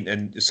Saint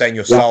and saying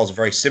your styles are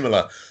very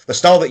similar. The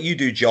style that you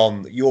do,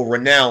 John, you're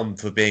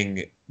renowned for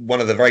being one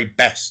of the very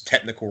best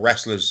technical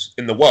wrestlers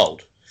in the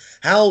world.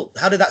 How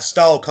did that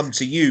style come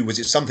to you? Was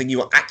it something you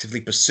were actively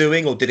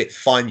pursuing, or did it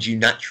find you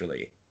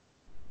naturally?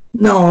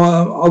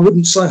 No, I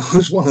wouldn't say I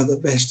was one of the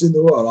best in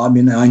the world. I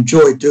mean, I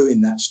enjoy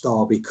doing that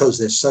style because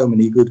there's so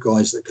many good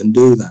guys that can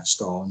do that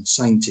style. And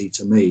Sainty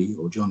to me,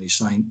 or Johnny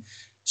Saint,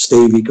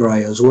 Stevie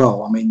Gray as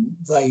well. I mean,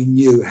 they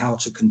knew how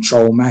to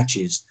control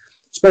matches,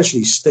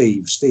 especially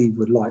Steve. Steve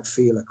would like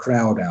feel a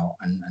crowd out,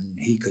 and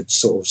he could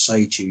sort of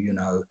say to you, you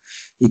know,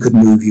 he could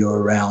move you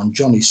around.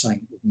 Johnny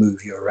Saint would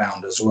move you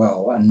around as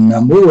well.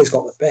 And we always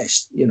got the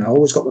best, you know,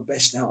 always got the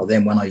best out of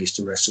them when I used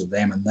to wrestle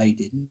them, and they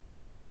didn't.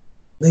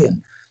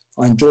 And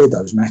I enjoyed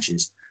those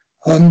matches.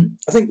 I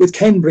think with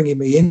Ken bringing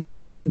me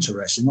into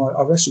wrestling,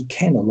 I wrestled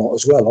Ken a lot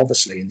as well,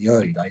 obviously, in the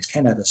early days.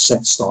 Ken had a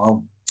set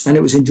style, and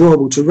it was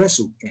enjoyable to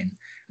wrestle Ken.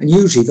 And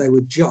usually they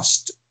were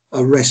just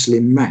a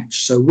wrestling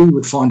match. So we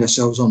would find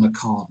ourselves on a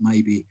card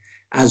maybe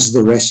as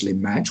the wrestling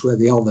match, where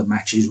the other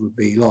matches would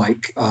be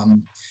like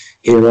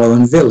hero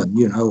and villain,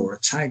 you know, or a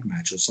tag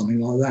match or something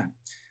like that.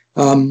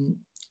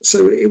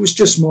 So it was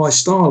just my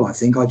style, I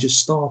think. I just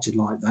started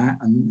like that,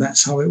 and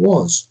that's how it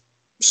was.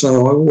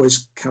 So I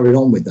always carried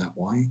on with that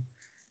way.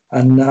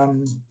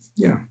 And,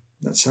 yeah,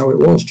 that's how it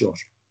was,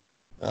 Josh.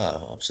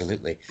 Oh,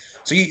 absolutely.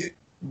 So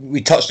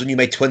we touched on you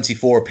made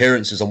 24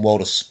 appearances on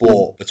World of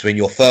Sport between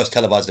your first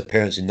televised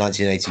appearance in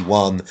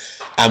 1981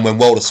 and when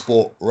World of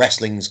Sport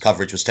Wrestling's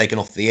coverage was taken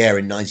off the air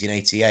in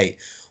 1988.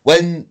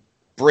 When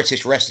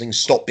British wrestling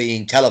stopped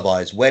being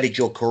televised, where did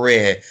your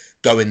career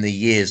go in the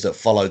years that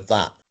followed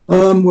that?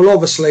 Well,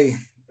 obviously,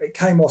 it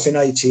came off in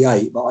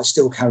 88, but I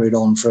still carried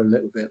on for a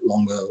little bit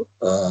longer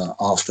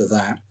after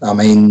that. I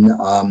mean,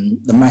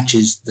 the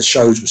matches, the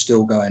shows were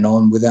still going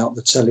on without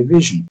the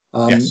television.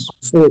 Yes.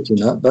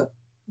 Unfortunate, but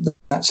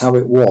that's how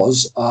it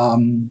was.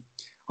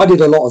 I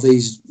did a lot of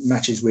these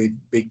matches with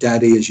Big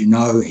Daddy, as you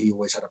know. He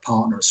always had a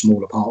partner, a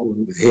smaller partner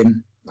with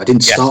him. I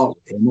didn't start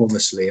with him,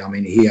 obviously. I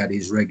mean, he had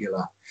his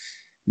regular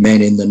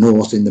men in the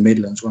north, in the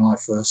Midlands when I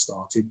first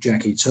started.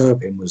 Jackie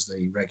Turpin was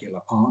the regular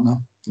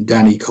partner.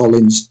 Danny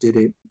Collins did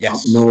it up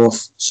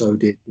north, so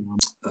did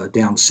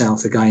down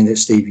south again, that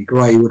Stevie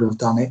Gray would have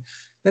done it.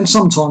 Then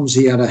sometimes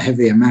he had a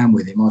heavier man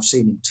with him. I've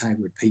seen him tag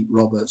with Pete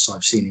Roberts.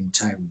 I've seen him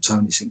tag with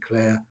Tony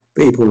Sinclair,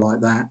 people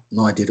like that. And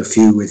I did a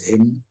few with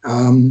him.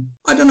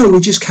 I don't know, we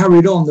just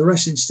carried on. The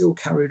wrestling still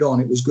carried on.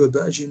 It was good.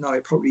 But as you know,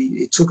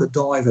 it took a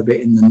dive a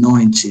bit in the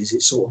 90s.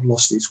 It sort of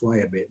lost its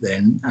way a bit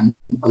then. And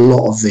a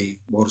lot of the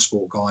World of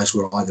Sport guys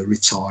were either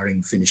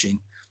retiring,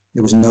 finishing.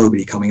 There was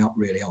nobody coming up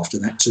really after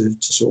that to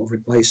sort of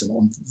replace them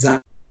on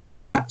that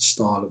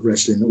style of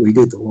wrestling that we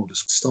did, the World of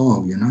Sport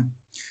style, you know.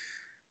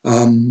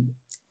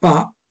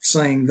 But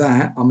saying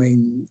that, I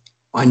mean,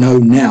 I know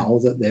now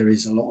that there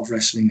is a lot of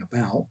wrestling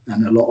about,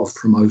 and a lot of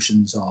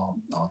promotions are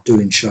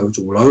doing shows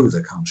all over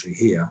the country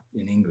here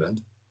in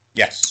England.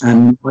 Yes.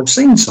 And I've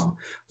seen some.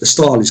 The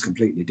style is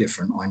completely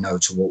different, I know,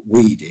 to what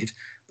we did,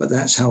 but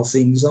that's how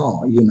things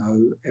are. You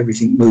know,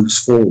 everything moves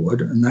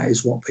forward, and that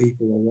is what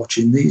people are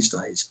watching these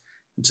days.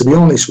 And to be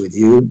honest with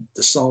you,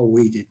 the style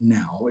we did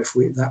now, if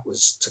that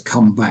was to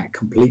come back,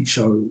 complete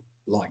show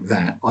like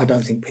that, I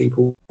don't think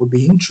people would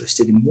be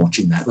interested in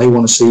watching that. They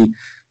want to see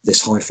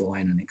this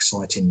high-flying and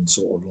exciting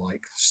sort of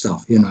like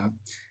stuff, you know.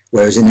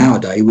 Whereas in our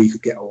day, we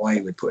could get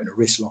away with putting a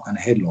wrist lock and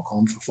a headlock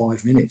on for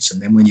 5 minutes,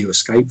 and then when you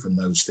escape from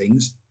those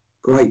things,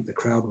 great, the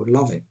crowd would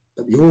love it.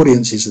 But the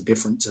audiences are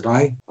different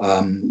today.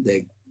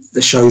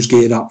 The show's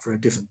geared up for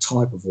a different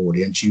type of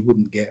audience. You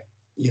wouldn't get,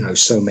 you know,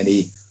 so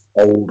many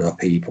older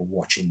people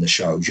watching the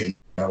shows, you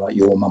know, like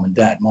your mum and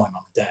dad, my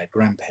mum and dad,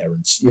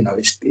 grandparents. You know,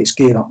 it's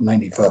geared up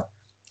mainly for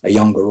a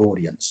younger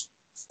audience.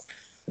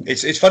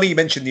 It's funny you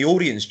mentioned the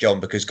audience, John,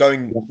 because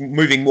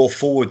moving more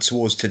forward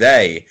towards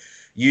today,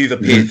 you've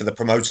appeared for the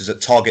promoters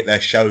that target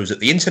their shows at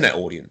the internet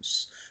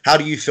audience. How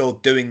do you feel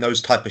doing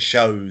those type of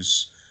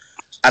shows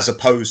as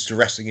opposed to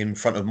wrestling in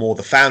front of more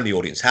the family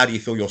audience? How do you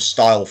feel your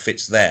style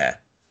fits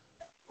there?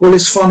 Well,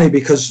 it's funny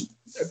because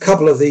a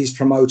couple of these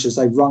promoters,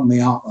 they rung me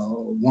up.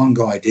 One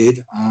guy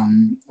did,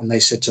 and they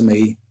said to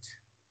me,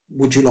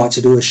 would you like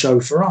to do a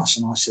show for us?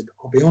 And I said,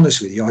 I'll be honest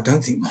with you, I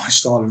don't think my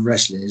style of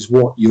wrestling is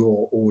what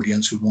your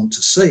audience would want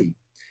to see.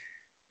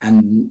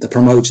 And the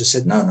promoter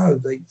said, no,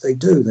 they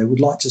do. They would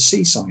like to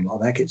see something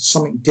like that. It's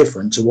something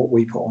different to what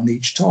we put on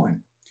each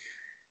time.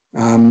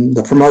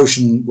 The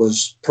promotion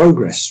was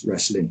Progress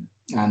Wrestling.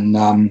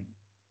 And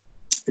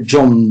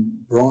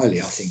John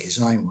Briley, I think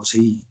his name was,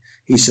 he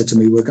said to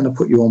me, we're going to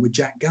put you on with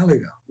Jack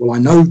Gallagher. Well, I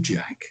know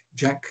Jack.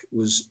 Jack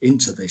was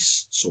into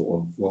this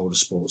sort of World of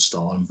Sport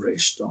style and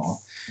British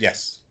style.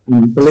 Yes.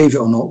 And believe it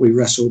or not, we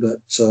wrestled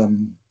at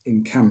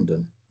in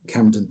Camden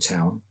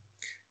Town.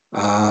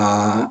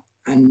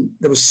 And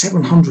there was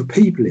 700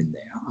 people in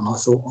there. And I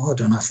thought, I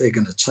don't know if they're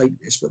going to take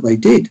this, but they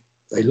did.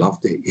 They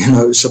loved it. You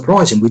know, it was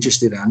surprising. We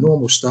just did our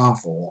normal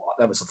stuff. Or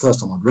that was the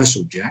first time I'd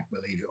wrestled Jack,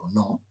 believe it or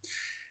not.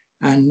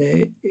 And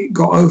it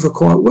got over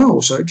quite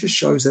well. So it just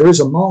shows there is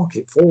a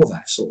market for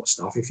that sort of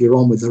stuff if you're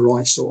on with the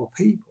right sort of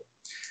people.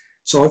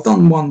 So I've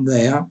done one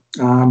there,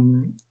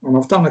 and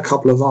I've done a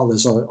couple of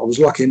others. I was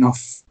lucky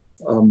enough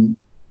to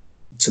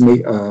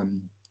meet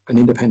an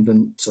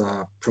independent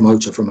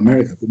promoter from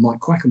America called Mike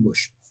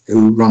Quackenbush,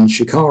 who runs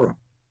Shikara.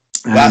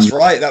 That's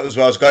right. That was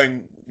where I was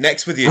going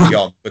next with you,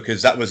 John,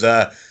 because that was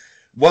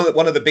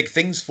one of the big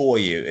things for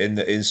you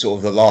in sort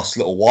of the last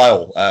little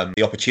while.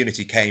 The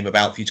opportunity came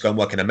about for you to go and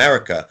work in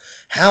America.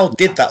 How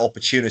did that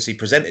opportunity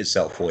present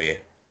itself for you?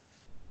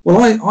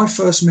 Well, I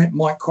first met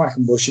Mike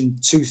Quackenbush in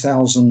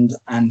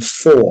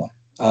 2004.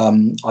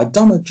 I'd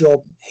done a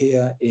job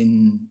here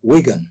in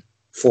Wigan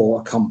for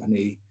a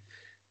company,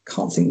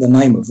 can't think the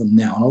name of them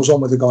now, and I was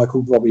on with a guy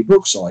called Robbie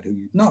Brookside, who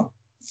you'd know.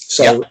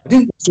 So I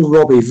didn't see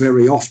Robbie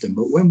very often,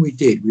 but when we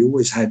did, we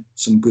always had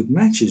some good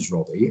matches,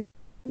 Robbie.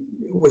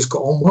 We always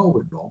got on well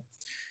with Rob.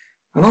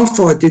 And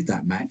after I did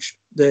that match,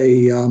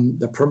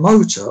 the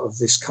promoter of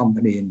this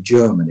company in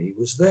Germany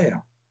was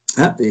there.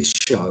 At this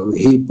show,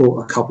 he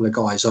brought a couple of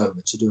guys over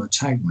to do a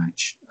tag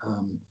match.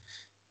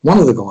 One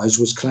of the guys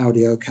was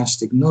Claudio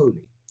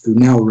Castagnoli, who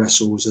now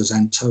wrestles as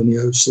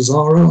Antonio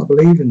Cesaro, I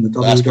believe, in the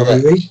That's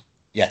WWE. Correct.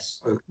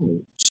 Yes.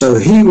 Okay. So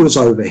he was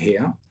over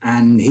here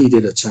and he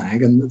did a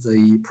tag, and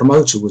the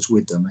promoter was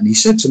with them. And he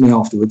said to me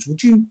afterwards,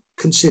 would you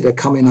consider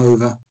coming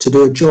over to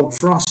do a job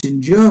for us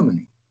in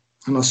Germany?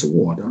 And I said,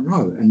 well, I don't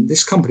know. And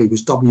this company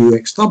was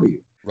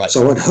WXW. Right.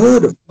 So I'd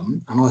heard of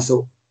them and I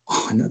thought,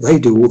 oh, I know they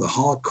do all the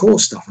hardcore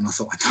stuff. And I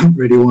thought, I don't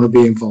really want to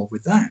be involved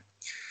with that.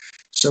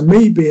 So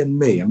me being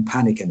me and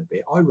panicking a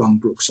bit, I rung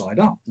Brookside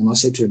up and I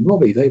said to him,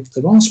 Robbie, they've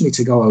asked me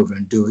to go over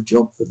and do a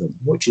job for them.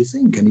 What do you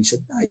think? And he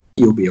said, hey,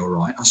 you'll be all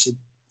right. I said,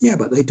 yeah,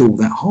 but they do all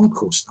that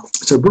hardcore stuff.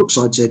 So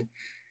Brookside said,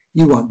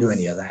 you won't do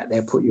any of that.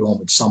 They'll put you on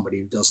with somebody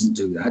who doesn't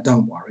do that.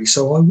 Don't worry.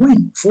 So I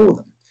went for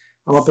them.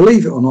 And I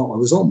believe it or not, I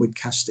was on with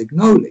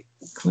Castagnoli,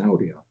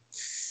 Claudio.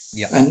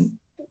 Yeah. And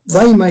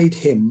they made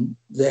him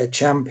their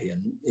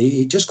champion.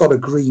 He just got a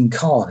green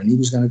card and he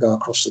was going to go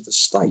across to the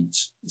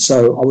States.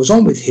 So I was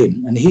on with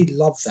him and he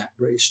loved that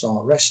British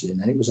style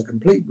wrestling. And it was a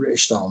complete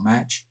British style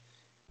match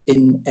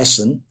in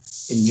Essen,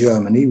 in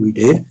Germany, we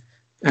did.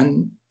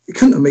 And you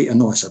couldn't have met a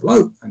nicer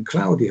bloke. And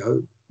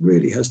Claudio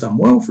really has done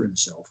well for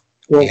himself.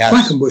 Well,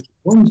 Quackenbush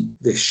won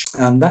this,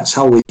 and that's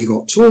how we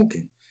got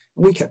talking.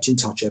 And we kept in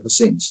touch ever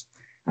since.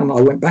 And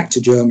I went back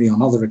to Germany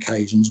on other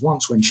occasions,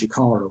 once when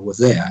Shikara was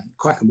there. And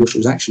Quackenbush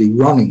was actually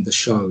running the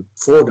show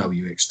for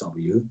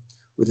WXW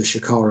with a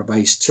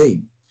Shikara-based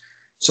team.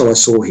 So I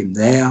saw him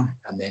there,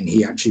 and then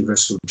he actually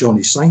wrestled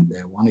Johnny Saint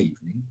there one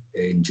evening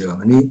in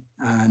Germany.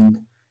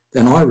 And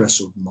then I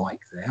wrestled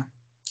Mike there,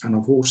 and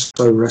I've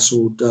also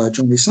wrestled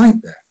Johnny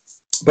Saint there.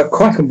 But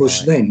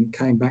Quackenbush then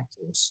came back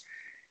to us,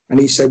 and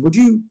he said, would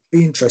you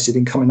be interested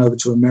in coming over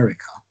to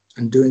America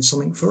and doing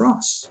something for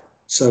us?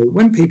 So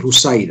when people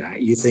say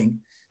that, you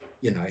think,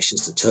 you know, it's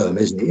just a term,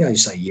 isn't it? You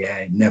say, yeah,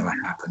 it never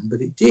happened,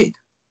 but it did.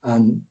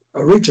 And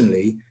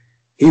originally,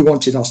 he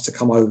wanted us to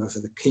come over for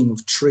the King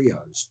of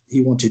Trios.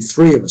 He wanted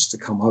 3 of us to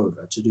come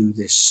over to do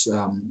this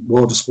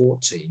World of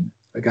Sport team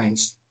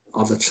against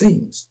other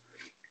teams.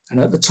 And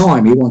at the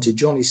time, he wanted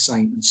Johnny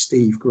Saint and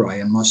Steve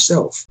Gray and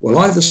myself. Well,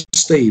 either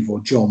Steve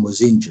or John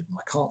was injured. And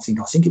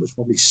I think it was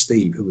probably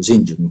Steve who was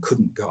injured and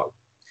couldn't go.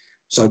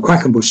 So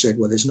Quackenbush said,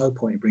 well, there's no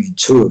point in bringing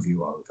 2 of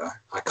you over.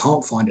 I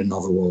can't find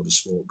another World of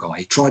Sport guy.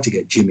 He tried to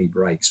get Jimmy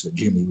Breaks, but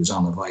Jimmy was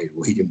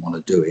unavailable. He didn't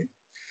want to do it.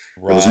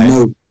 Right. There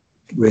was no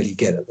really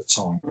get at the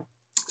time.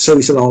 So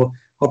he said, I'll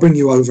bring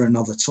you over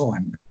another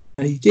time.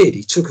 And he did.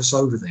 He took us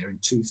over there in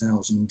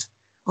 2000.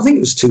 I think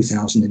it was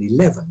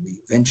 2011. We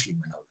eventually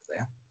went over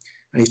there.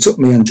 And he took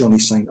me and Johnny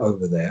Saint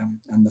over there.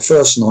 And the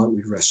first night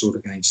we wrestled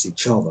against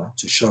each other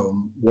to show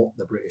them what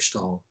the British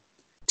style,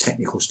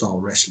 technical style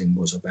wrestling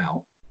was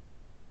about.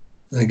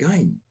 And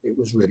again, it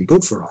was really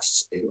good for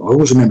us. I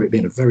always remember it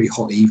being a very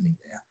hot evening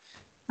there,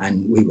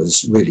 and we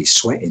was really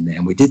sweating there,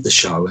 and we did the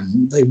show,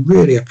 and they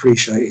really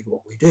appreciated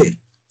what we did.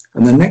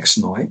 And the next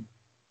night,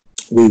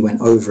 we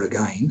went over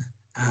again.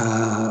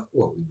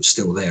 We were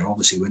still there,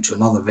 obviously, went to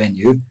another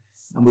venue,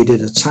 and we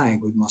did a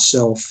tag with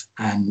myself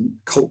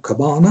and Colt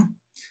Cabana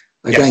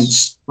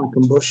against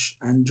Quackenbush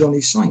and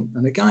Johnny Saint.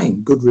 And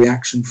again, good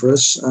reaction for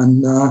us,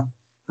 and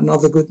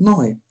another good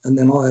night. And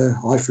then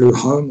I flew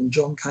home, and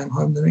John came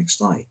home the next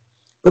day.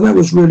 But that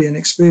was really an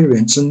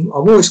experience, and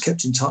I've always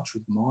kept in touch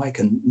with Mike,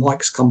 and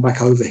Mike's come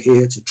back over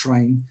here to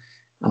train,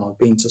 and I've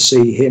been to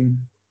see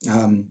him.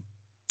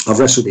 I've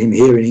wrestled him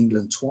here in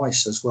England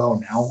twice as well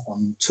now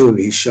on 2 of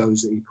his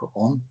shows that he put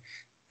on.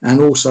 And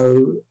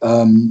also,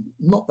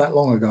 not that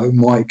long ago,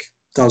 Mike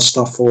does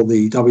stuff for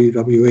the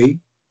WWE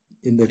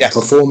in the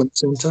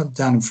Performance Center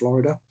down in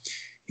Florida.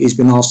 He's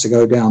been asked to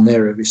go down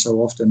there every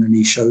so often, and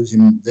he shows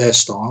him his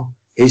style,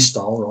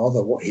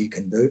 what he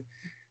can do.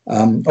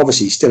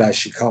 Obviously, he still has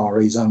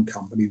Shikara, his own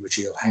company, which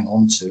he'll hang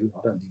on to.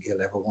 I don't think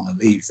he'll ever want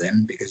to leave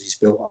them because he's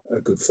built up a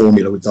good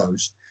formula with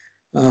those.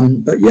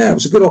 But yeah, it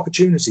was a good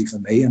opportunity for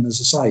me. And as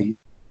I say,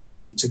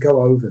 to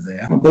go over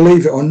there, and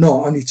believe it or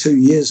not, only 2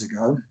 years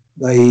ago,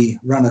 they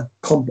run a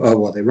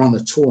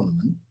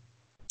tournament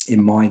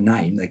in my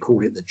name. They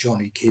called it the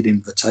Johnny Kidd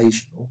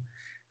Invitational.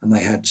 And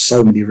they had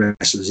so many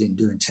wrestlers in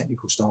doing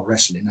technical style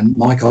wrestling. And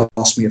Mike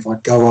asked me if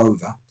I'd go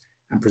over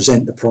and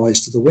present the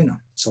prize to the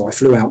winner. So I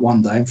flew out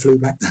one day and flew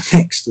back the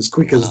next, as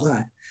quick as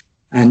that.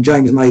 And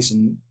James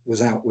Mason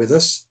was out with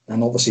us.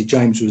 And obviously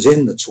James was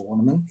in the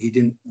tournament. He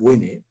didn't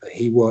win it, but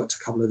he worked a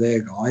couple of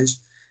their guys.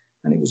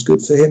 And it was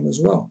good for him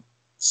as well.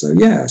 So,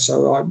 yeah,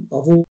 I've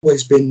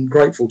always been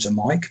grateful to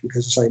Mike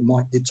because, I say,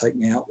 Mike did take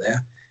me out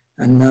there.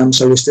 And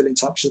so we're still in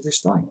touch to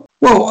this day.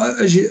 Well,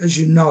 as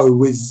you know,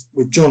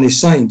 with Johnny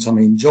Saint, I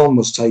mean, John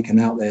was taken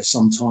out there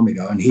some time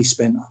ago, and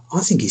I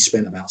think he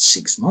spent about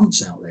 6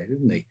 months out there,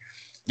 didn't he?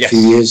 Yes. A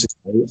few years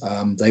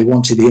ago, they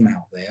wanted him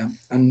out there.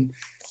 And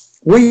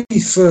we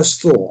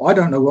first thought, I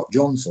don't know what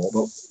John thought,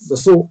 but the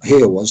thought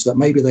here was that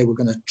maybe they were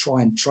going to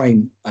try and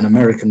train an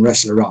American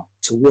wrestler up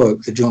to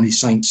work the Johnny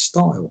Saint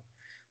style.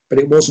 But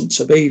it wasn't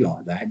to be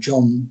like that.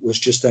 John was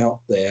just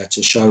out there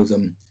to show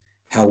them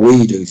how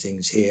we do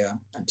things here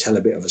and tell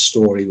a bit of a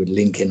story with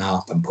linking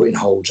up and putting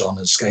holds on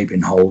and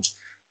escaping holds.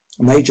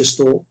 And they just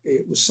thought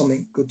it was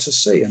something good to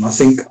see. And I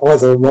think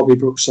either Robbie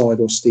Brookside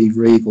or Steve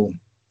Regal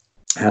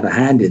had a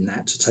hand in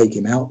that to take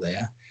him out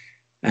there.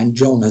 And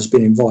John has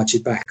been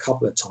invited back a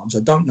couple of times.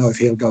 I don't know if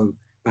he'll go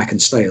back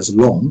and stay as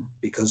long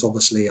because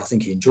obviously I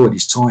think he enjoyed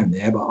his time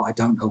there, but I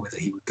don't know whether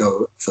he would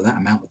go for that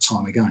amount of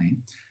time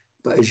again.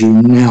 But as you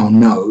now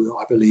know,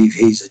 I believe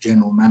he's a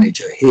general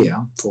manager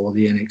here for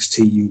the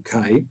NXT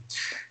UK,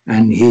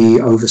 and he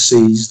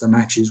oversees the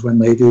matches when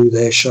they do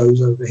their shows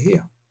over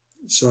here.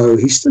 So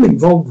he's still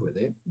involved with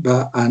it,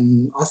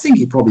 and I think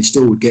he probably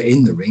still would get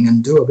in the ring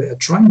and do a bit of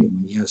training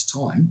when he has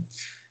time.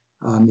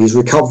 He's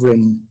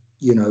recovering,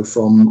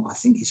 from, I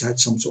think he's had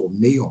some sort of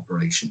knee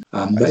operation.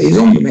 But he's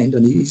on the mend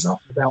and he's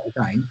up and about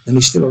again, and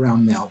he's still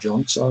around now,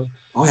 John. So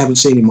I haven't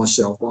seen him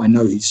myself, but I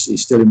know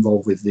he's still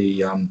involved with the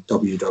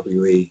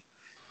WWE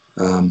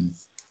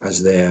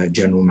as their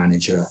general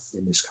manager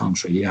in this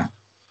country, yeah.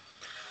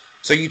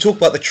 So you talk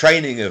about the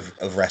training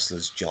of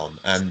wrestlers, John,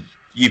 and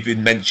you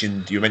were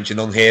mentioned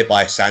on here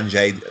by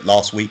Sanjay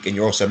last week, and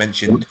you're also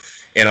mentioned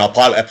in our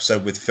pilot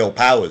episode with Phil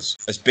Powers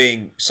as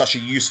being such a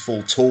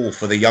useful tool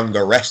for the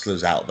younger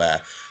wrestlers out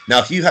there. Now,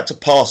 if you had to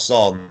pass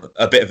on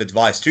a bit of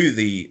advice to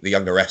the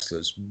younger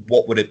wrestlers,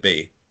 what would it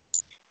be?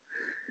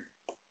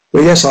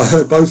 Well, yes, I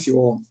heard both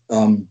your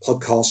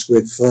podcasts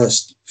with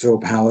first Phil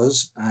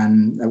Powers,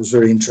 and it was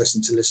very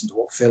interesting to listen to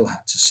what Phil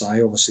had to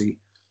say. Obviously,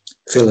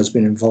 Phil has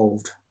been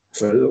involved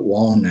for a little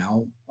while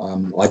now.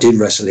 I did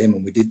wrestle him,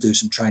 and we did do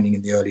some training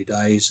in the early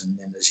days, and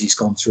then as he's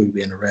gone through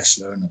being a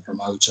wrestler and a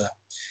promoter,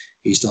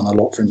 he's done a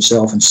lot for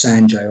himself. And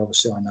Sanjay,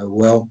 obviously, I know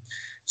well.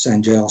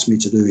 Sanjay asked me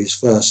to do his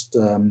first,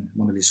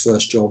 one of his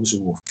first jobs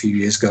a few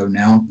years ago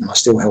now, and I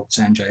still help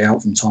Sanjay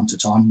out from time to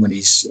time when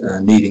he's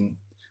needing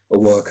a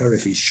worker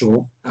if he's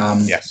short.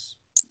 Yes.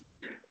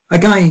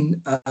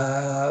 Again,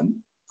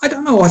 I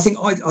don't know. I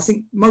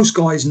think most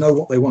guys know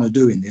what they want to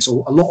do in this,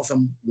 or a lot of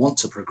them want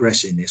to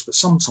progress in this, but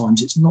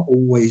sometimes it's not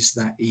always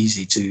that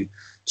easy to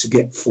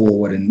get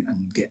forward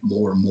and get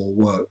more and more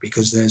work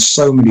because there's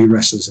so many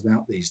wrestlers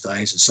about these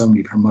days and so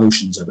many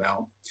promotions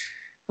about.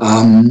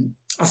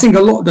 I think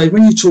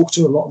when you talk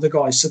to a lot of the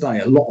guys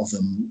today, a lot of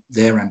them,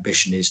 their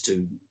ambition is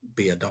to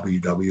be a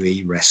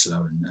WWE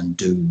wrestler and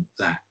do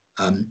that.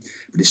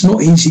 But it's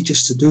not easy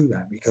just to do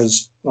that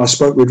because I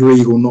spoke with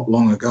Regal not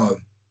long ago,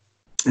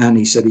 and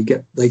he said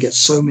they get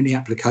so many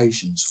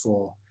applications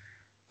for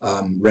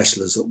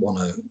wrestlers that want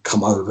to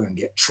come over and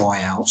get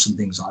tryouts and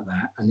things like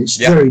that, and it's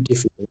very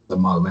difficult at the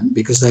moment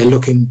because they're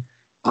looking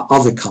at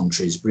other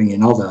countries,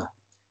 bringing other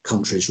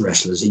countries'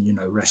 wrestlers in,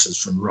 wrestlers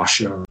from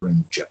Russia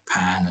and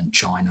Japan and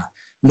China,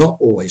 not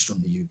always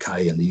from the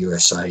UK and the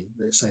USA.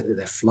 They say that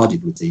they're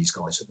flooded with these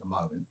guys at the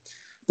moment.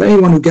 But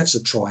anyone who gets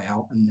a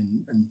tryout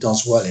and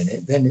does well in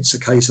it, then it's a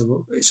case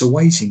of it's a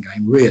waiting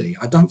game, really.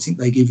 I don't think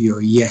they give you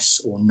a yes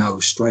or no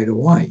straight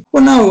away.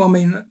 Well, no, I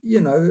mean,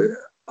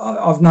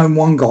 I've known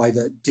one guy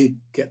that did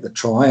get the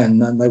try,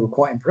 and they were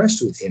quite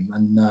impressed with him.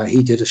 And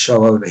he did a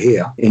show over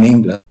here in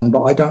England,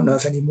 but I don't know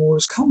if any more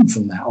has come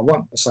from that. I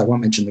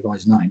won't mention the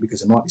guy's name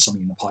because there might be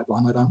something in the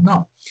pipeline. I don't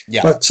know.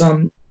 Yeah. But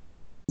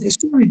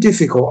it's very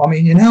difficult. I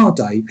mean, in our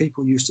day,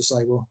 people used to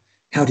say, well,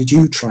 how did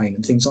you train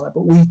and things like that?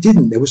 But we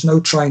didn't. There was no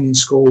training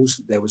schools.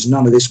 There was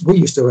none of this. We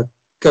used to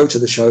go to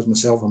the shows,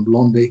 myself and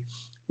Blondie.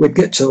 We'd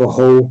get to a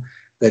hall.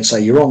 They'd say,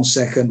 you're on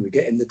second. We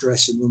get in the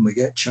dressing room. We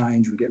get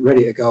changed. We get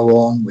ready to go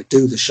on. We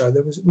do the show.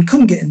 We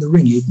couldn't get in the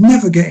ring. You'd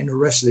never get in a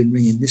wrestling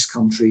ring in this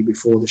country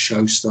before the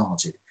show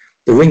started.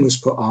 The ring was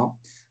put up.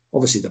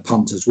 Obviously, the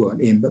punters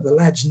weren't in, but the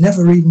lads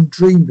never even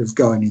dreamed of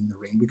going in the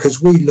ring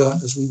because we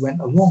learnt as we went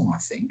along, I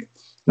think.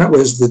 That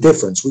was the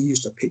difference. We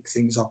used to pick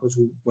things up as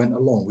we went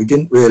along. We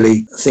didn't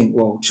really think,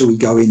 well, shall we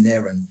go in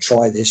there and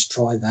try this,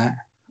 try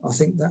that? I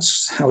think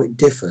that's how it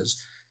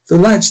differs. The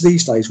lads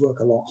these days work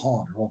a lot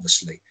harder,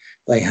 obviously.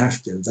 They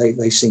have to.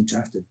 They seem to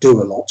have to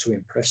do a lot to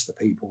impress the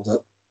people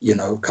that,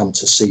 come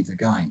to see the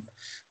game.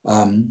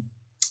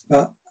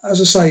 But as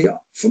I say,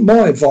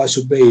 my advice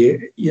would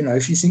be,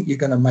 if you think you're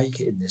going to make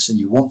it in this and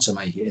you want to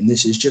make it in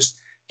this, is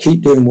just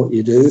keep doing what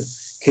you do.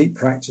 Keep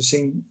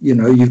practicing.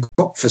 You've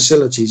got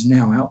facilities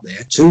now out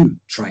there to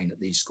train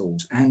at these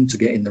schools and to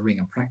get in the ring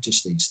and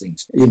practice these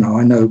things. I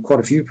know quite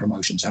a few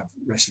promotions have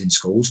wrestling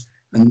schools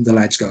and the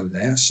lads go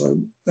there.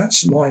 So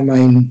that's my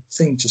main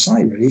thing to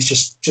say, really,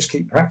 is just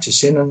keep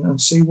practicing and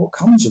see what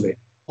comes of it.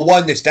 We'll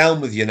wind this down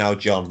with you now,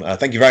 John.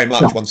 Thank you very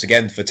much once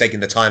again for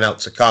taking the time out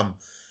to come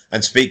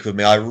and speak with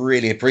me. I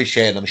really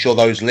appreciate it. I'm sure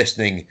those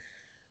listening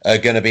are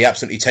going to be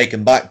absolutely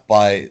taken back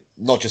by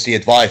not just the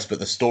advice, but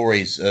the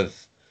stories of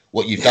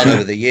what you've done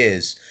over the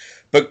years.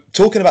 But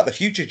talking about the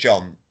future,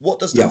 John, what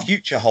does the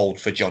future hold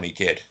for Johnny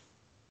Kidd?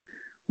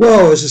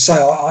 Well, as I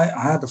say,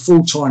 I had a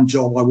full-time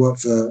job. I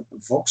worked for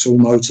Vauxhall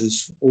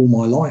Motors all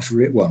my life.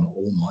 Well, not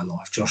all my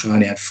life, Josh. I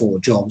only had 4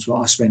 jobs, but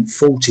I spent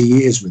 40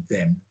 years with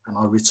them. And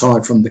I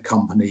retired from the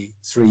company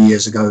 3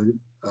 years ago,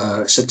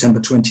 September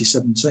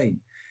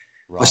 2017.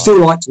 Right. I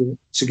still like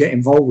to get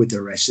involved with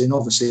the wrestling.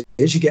 Obviously,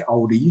 as you get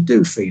older, you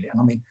do feel it.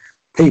 And I mean,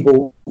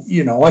 people,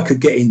 I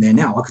could get in there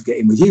now. I could get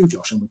in with you,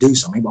 Josh, and we'd do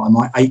something, but I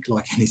might ache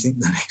like anything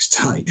the next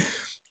day.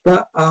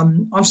 But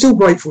I'm still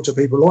grateful to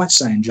people like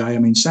Sanjay. I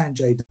mean,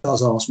 Sanjay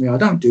does ask me. I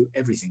don't do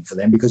everything for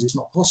them because it's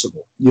not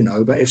possible,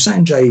 But if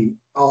Sanjay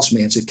asked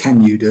me and said,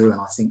 can you do?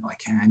 And I think I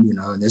can,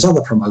 and there's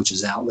other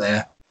promoters out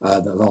there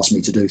that have asked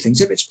me to do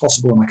things. If it's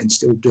possible and I can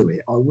still do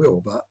it, I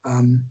will. But,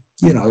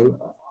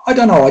 I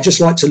don't know. I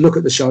just like to look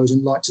at the shows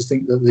and like to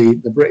think that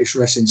the British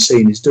wrestling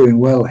scene is doing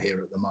well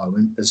here at the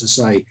moment. As I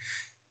say,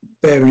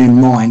 bearing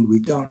in mind, we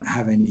don't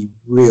have any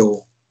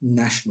real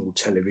national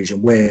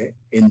television where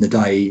in the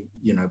day,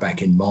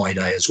 back in my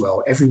day as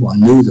well, everyone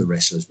knew the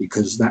wrestlers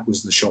because that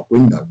was the shop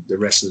window. The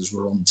wrestlers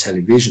were on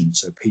television,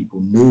 so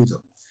people knew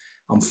them.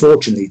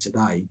 Unfortunately,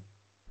 today,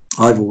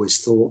 I've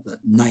always thought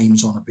that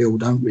names on a bill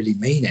don't really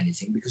mean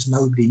anything because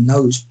nobody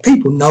knows.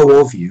 People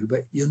know of you,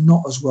 but you're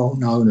not as well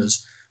known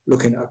as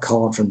looking at a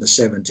card from the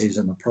 70s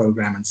and the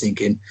program and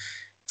thinking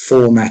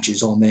 4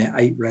 matches on there,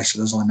 8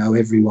 wrestlers, I know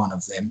every one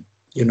of them.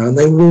 And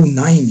they were all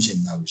names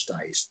in those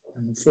days.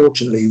 And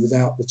unfortunately,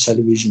 without the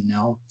television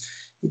now,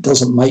 it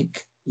doesn't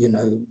make,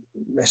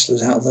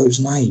 wrestlers out of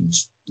those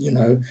names,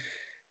 I'd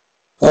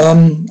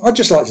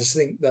just like to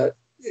think that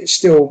it's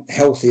still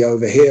healthy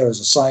over here,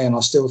 as I say, and I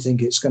still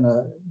think it's going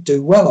to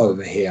do well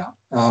over here.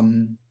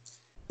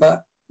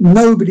 But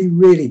nobody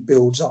really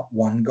builds up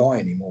one guy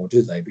anymore,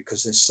 do they?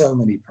 Because there's so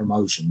many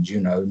promotions,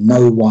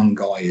 no one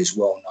guy is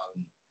well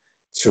known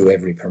through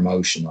every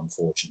promotion,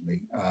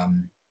 unfortunately.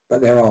 But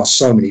there are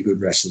so many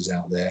good wrestlers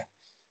out there.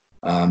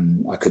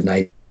 I could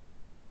name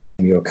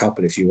you a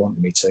couple if you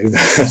wanted me to.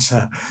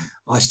 But,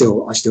 I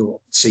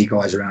still see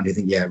guys around who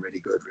think, yeah, really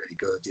good.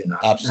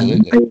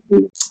 Absolutely.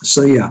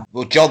 So, yeah.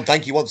 Well, John,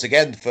 thank you once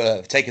again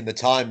for taking the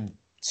time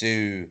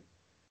to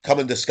come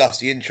and discuss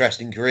the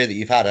interesting career that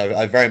you've had.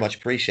 I very much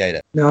appreciate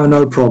it.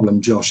 No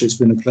problem, Josh. It's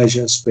been a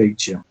pleasure to speak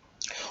to you.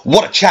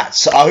 What a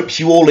chat. I hope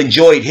you all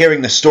enjoyed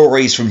hearing the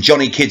stories from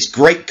Johnny Kidd's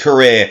great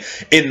career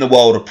in the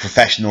world of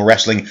professional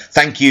wrestling.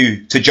 Thank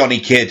you to Johnny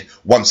Kidd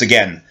once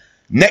again.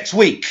 Next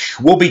week,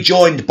 we'll be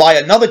joined by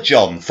another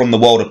John from the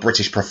world of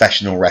British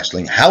professional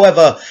wrestling.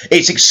 However,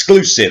 it's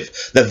exclusive.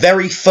 The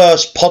very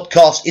first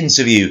podcast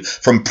interview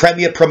from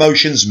Premier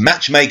Promotions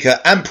matchmaker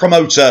and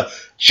promoter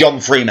John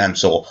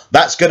Fremantle.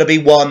 That's going to be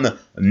one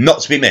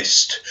not to be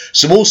missed.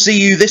 So we'll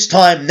see you this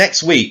time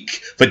next week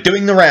for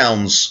Doing the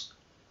Rounds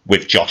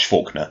with Josh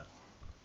Faulkner.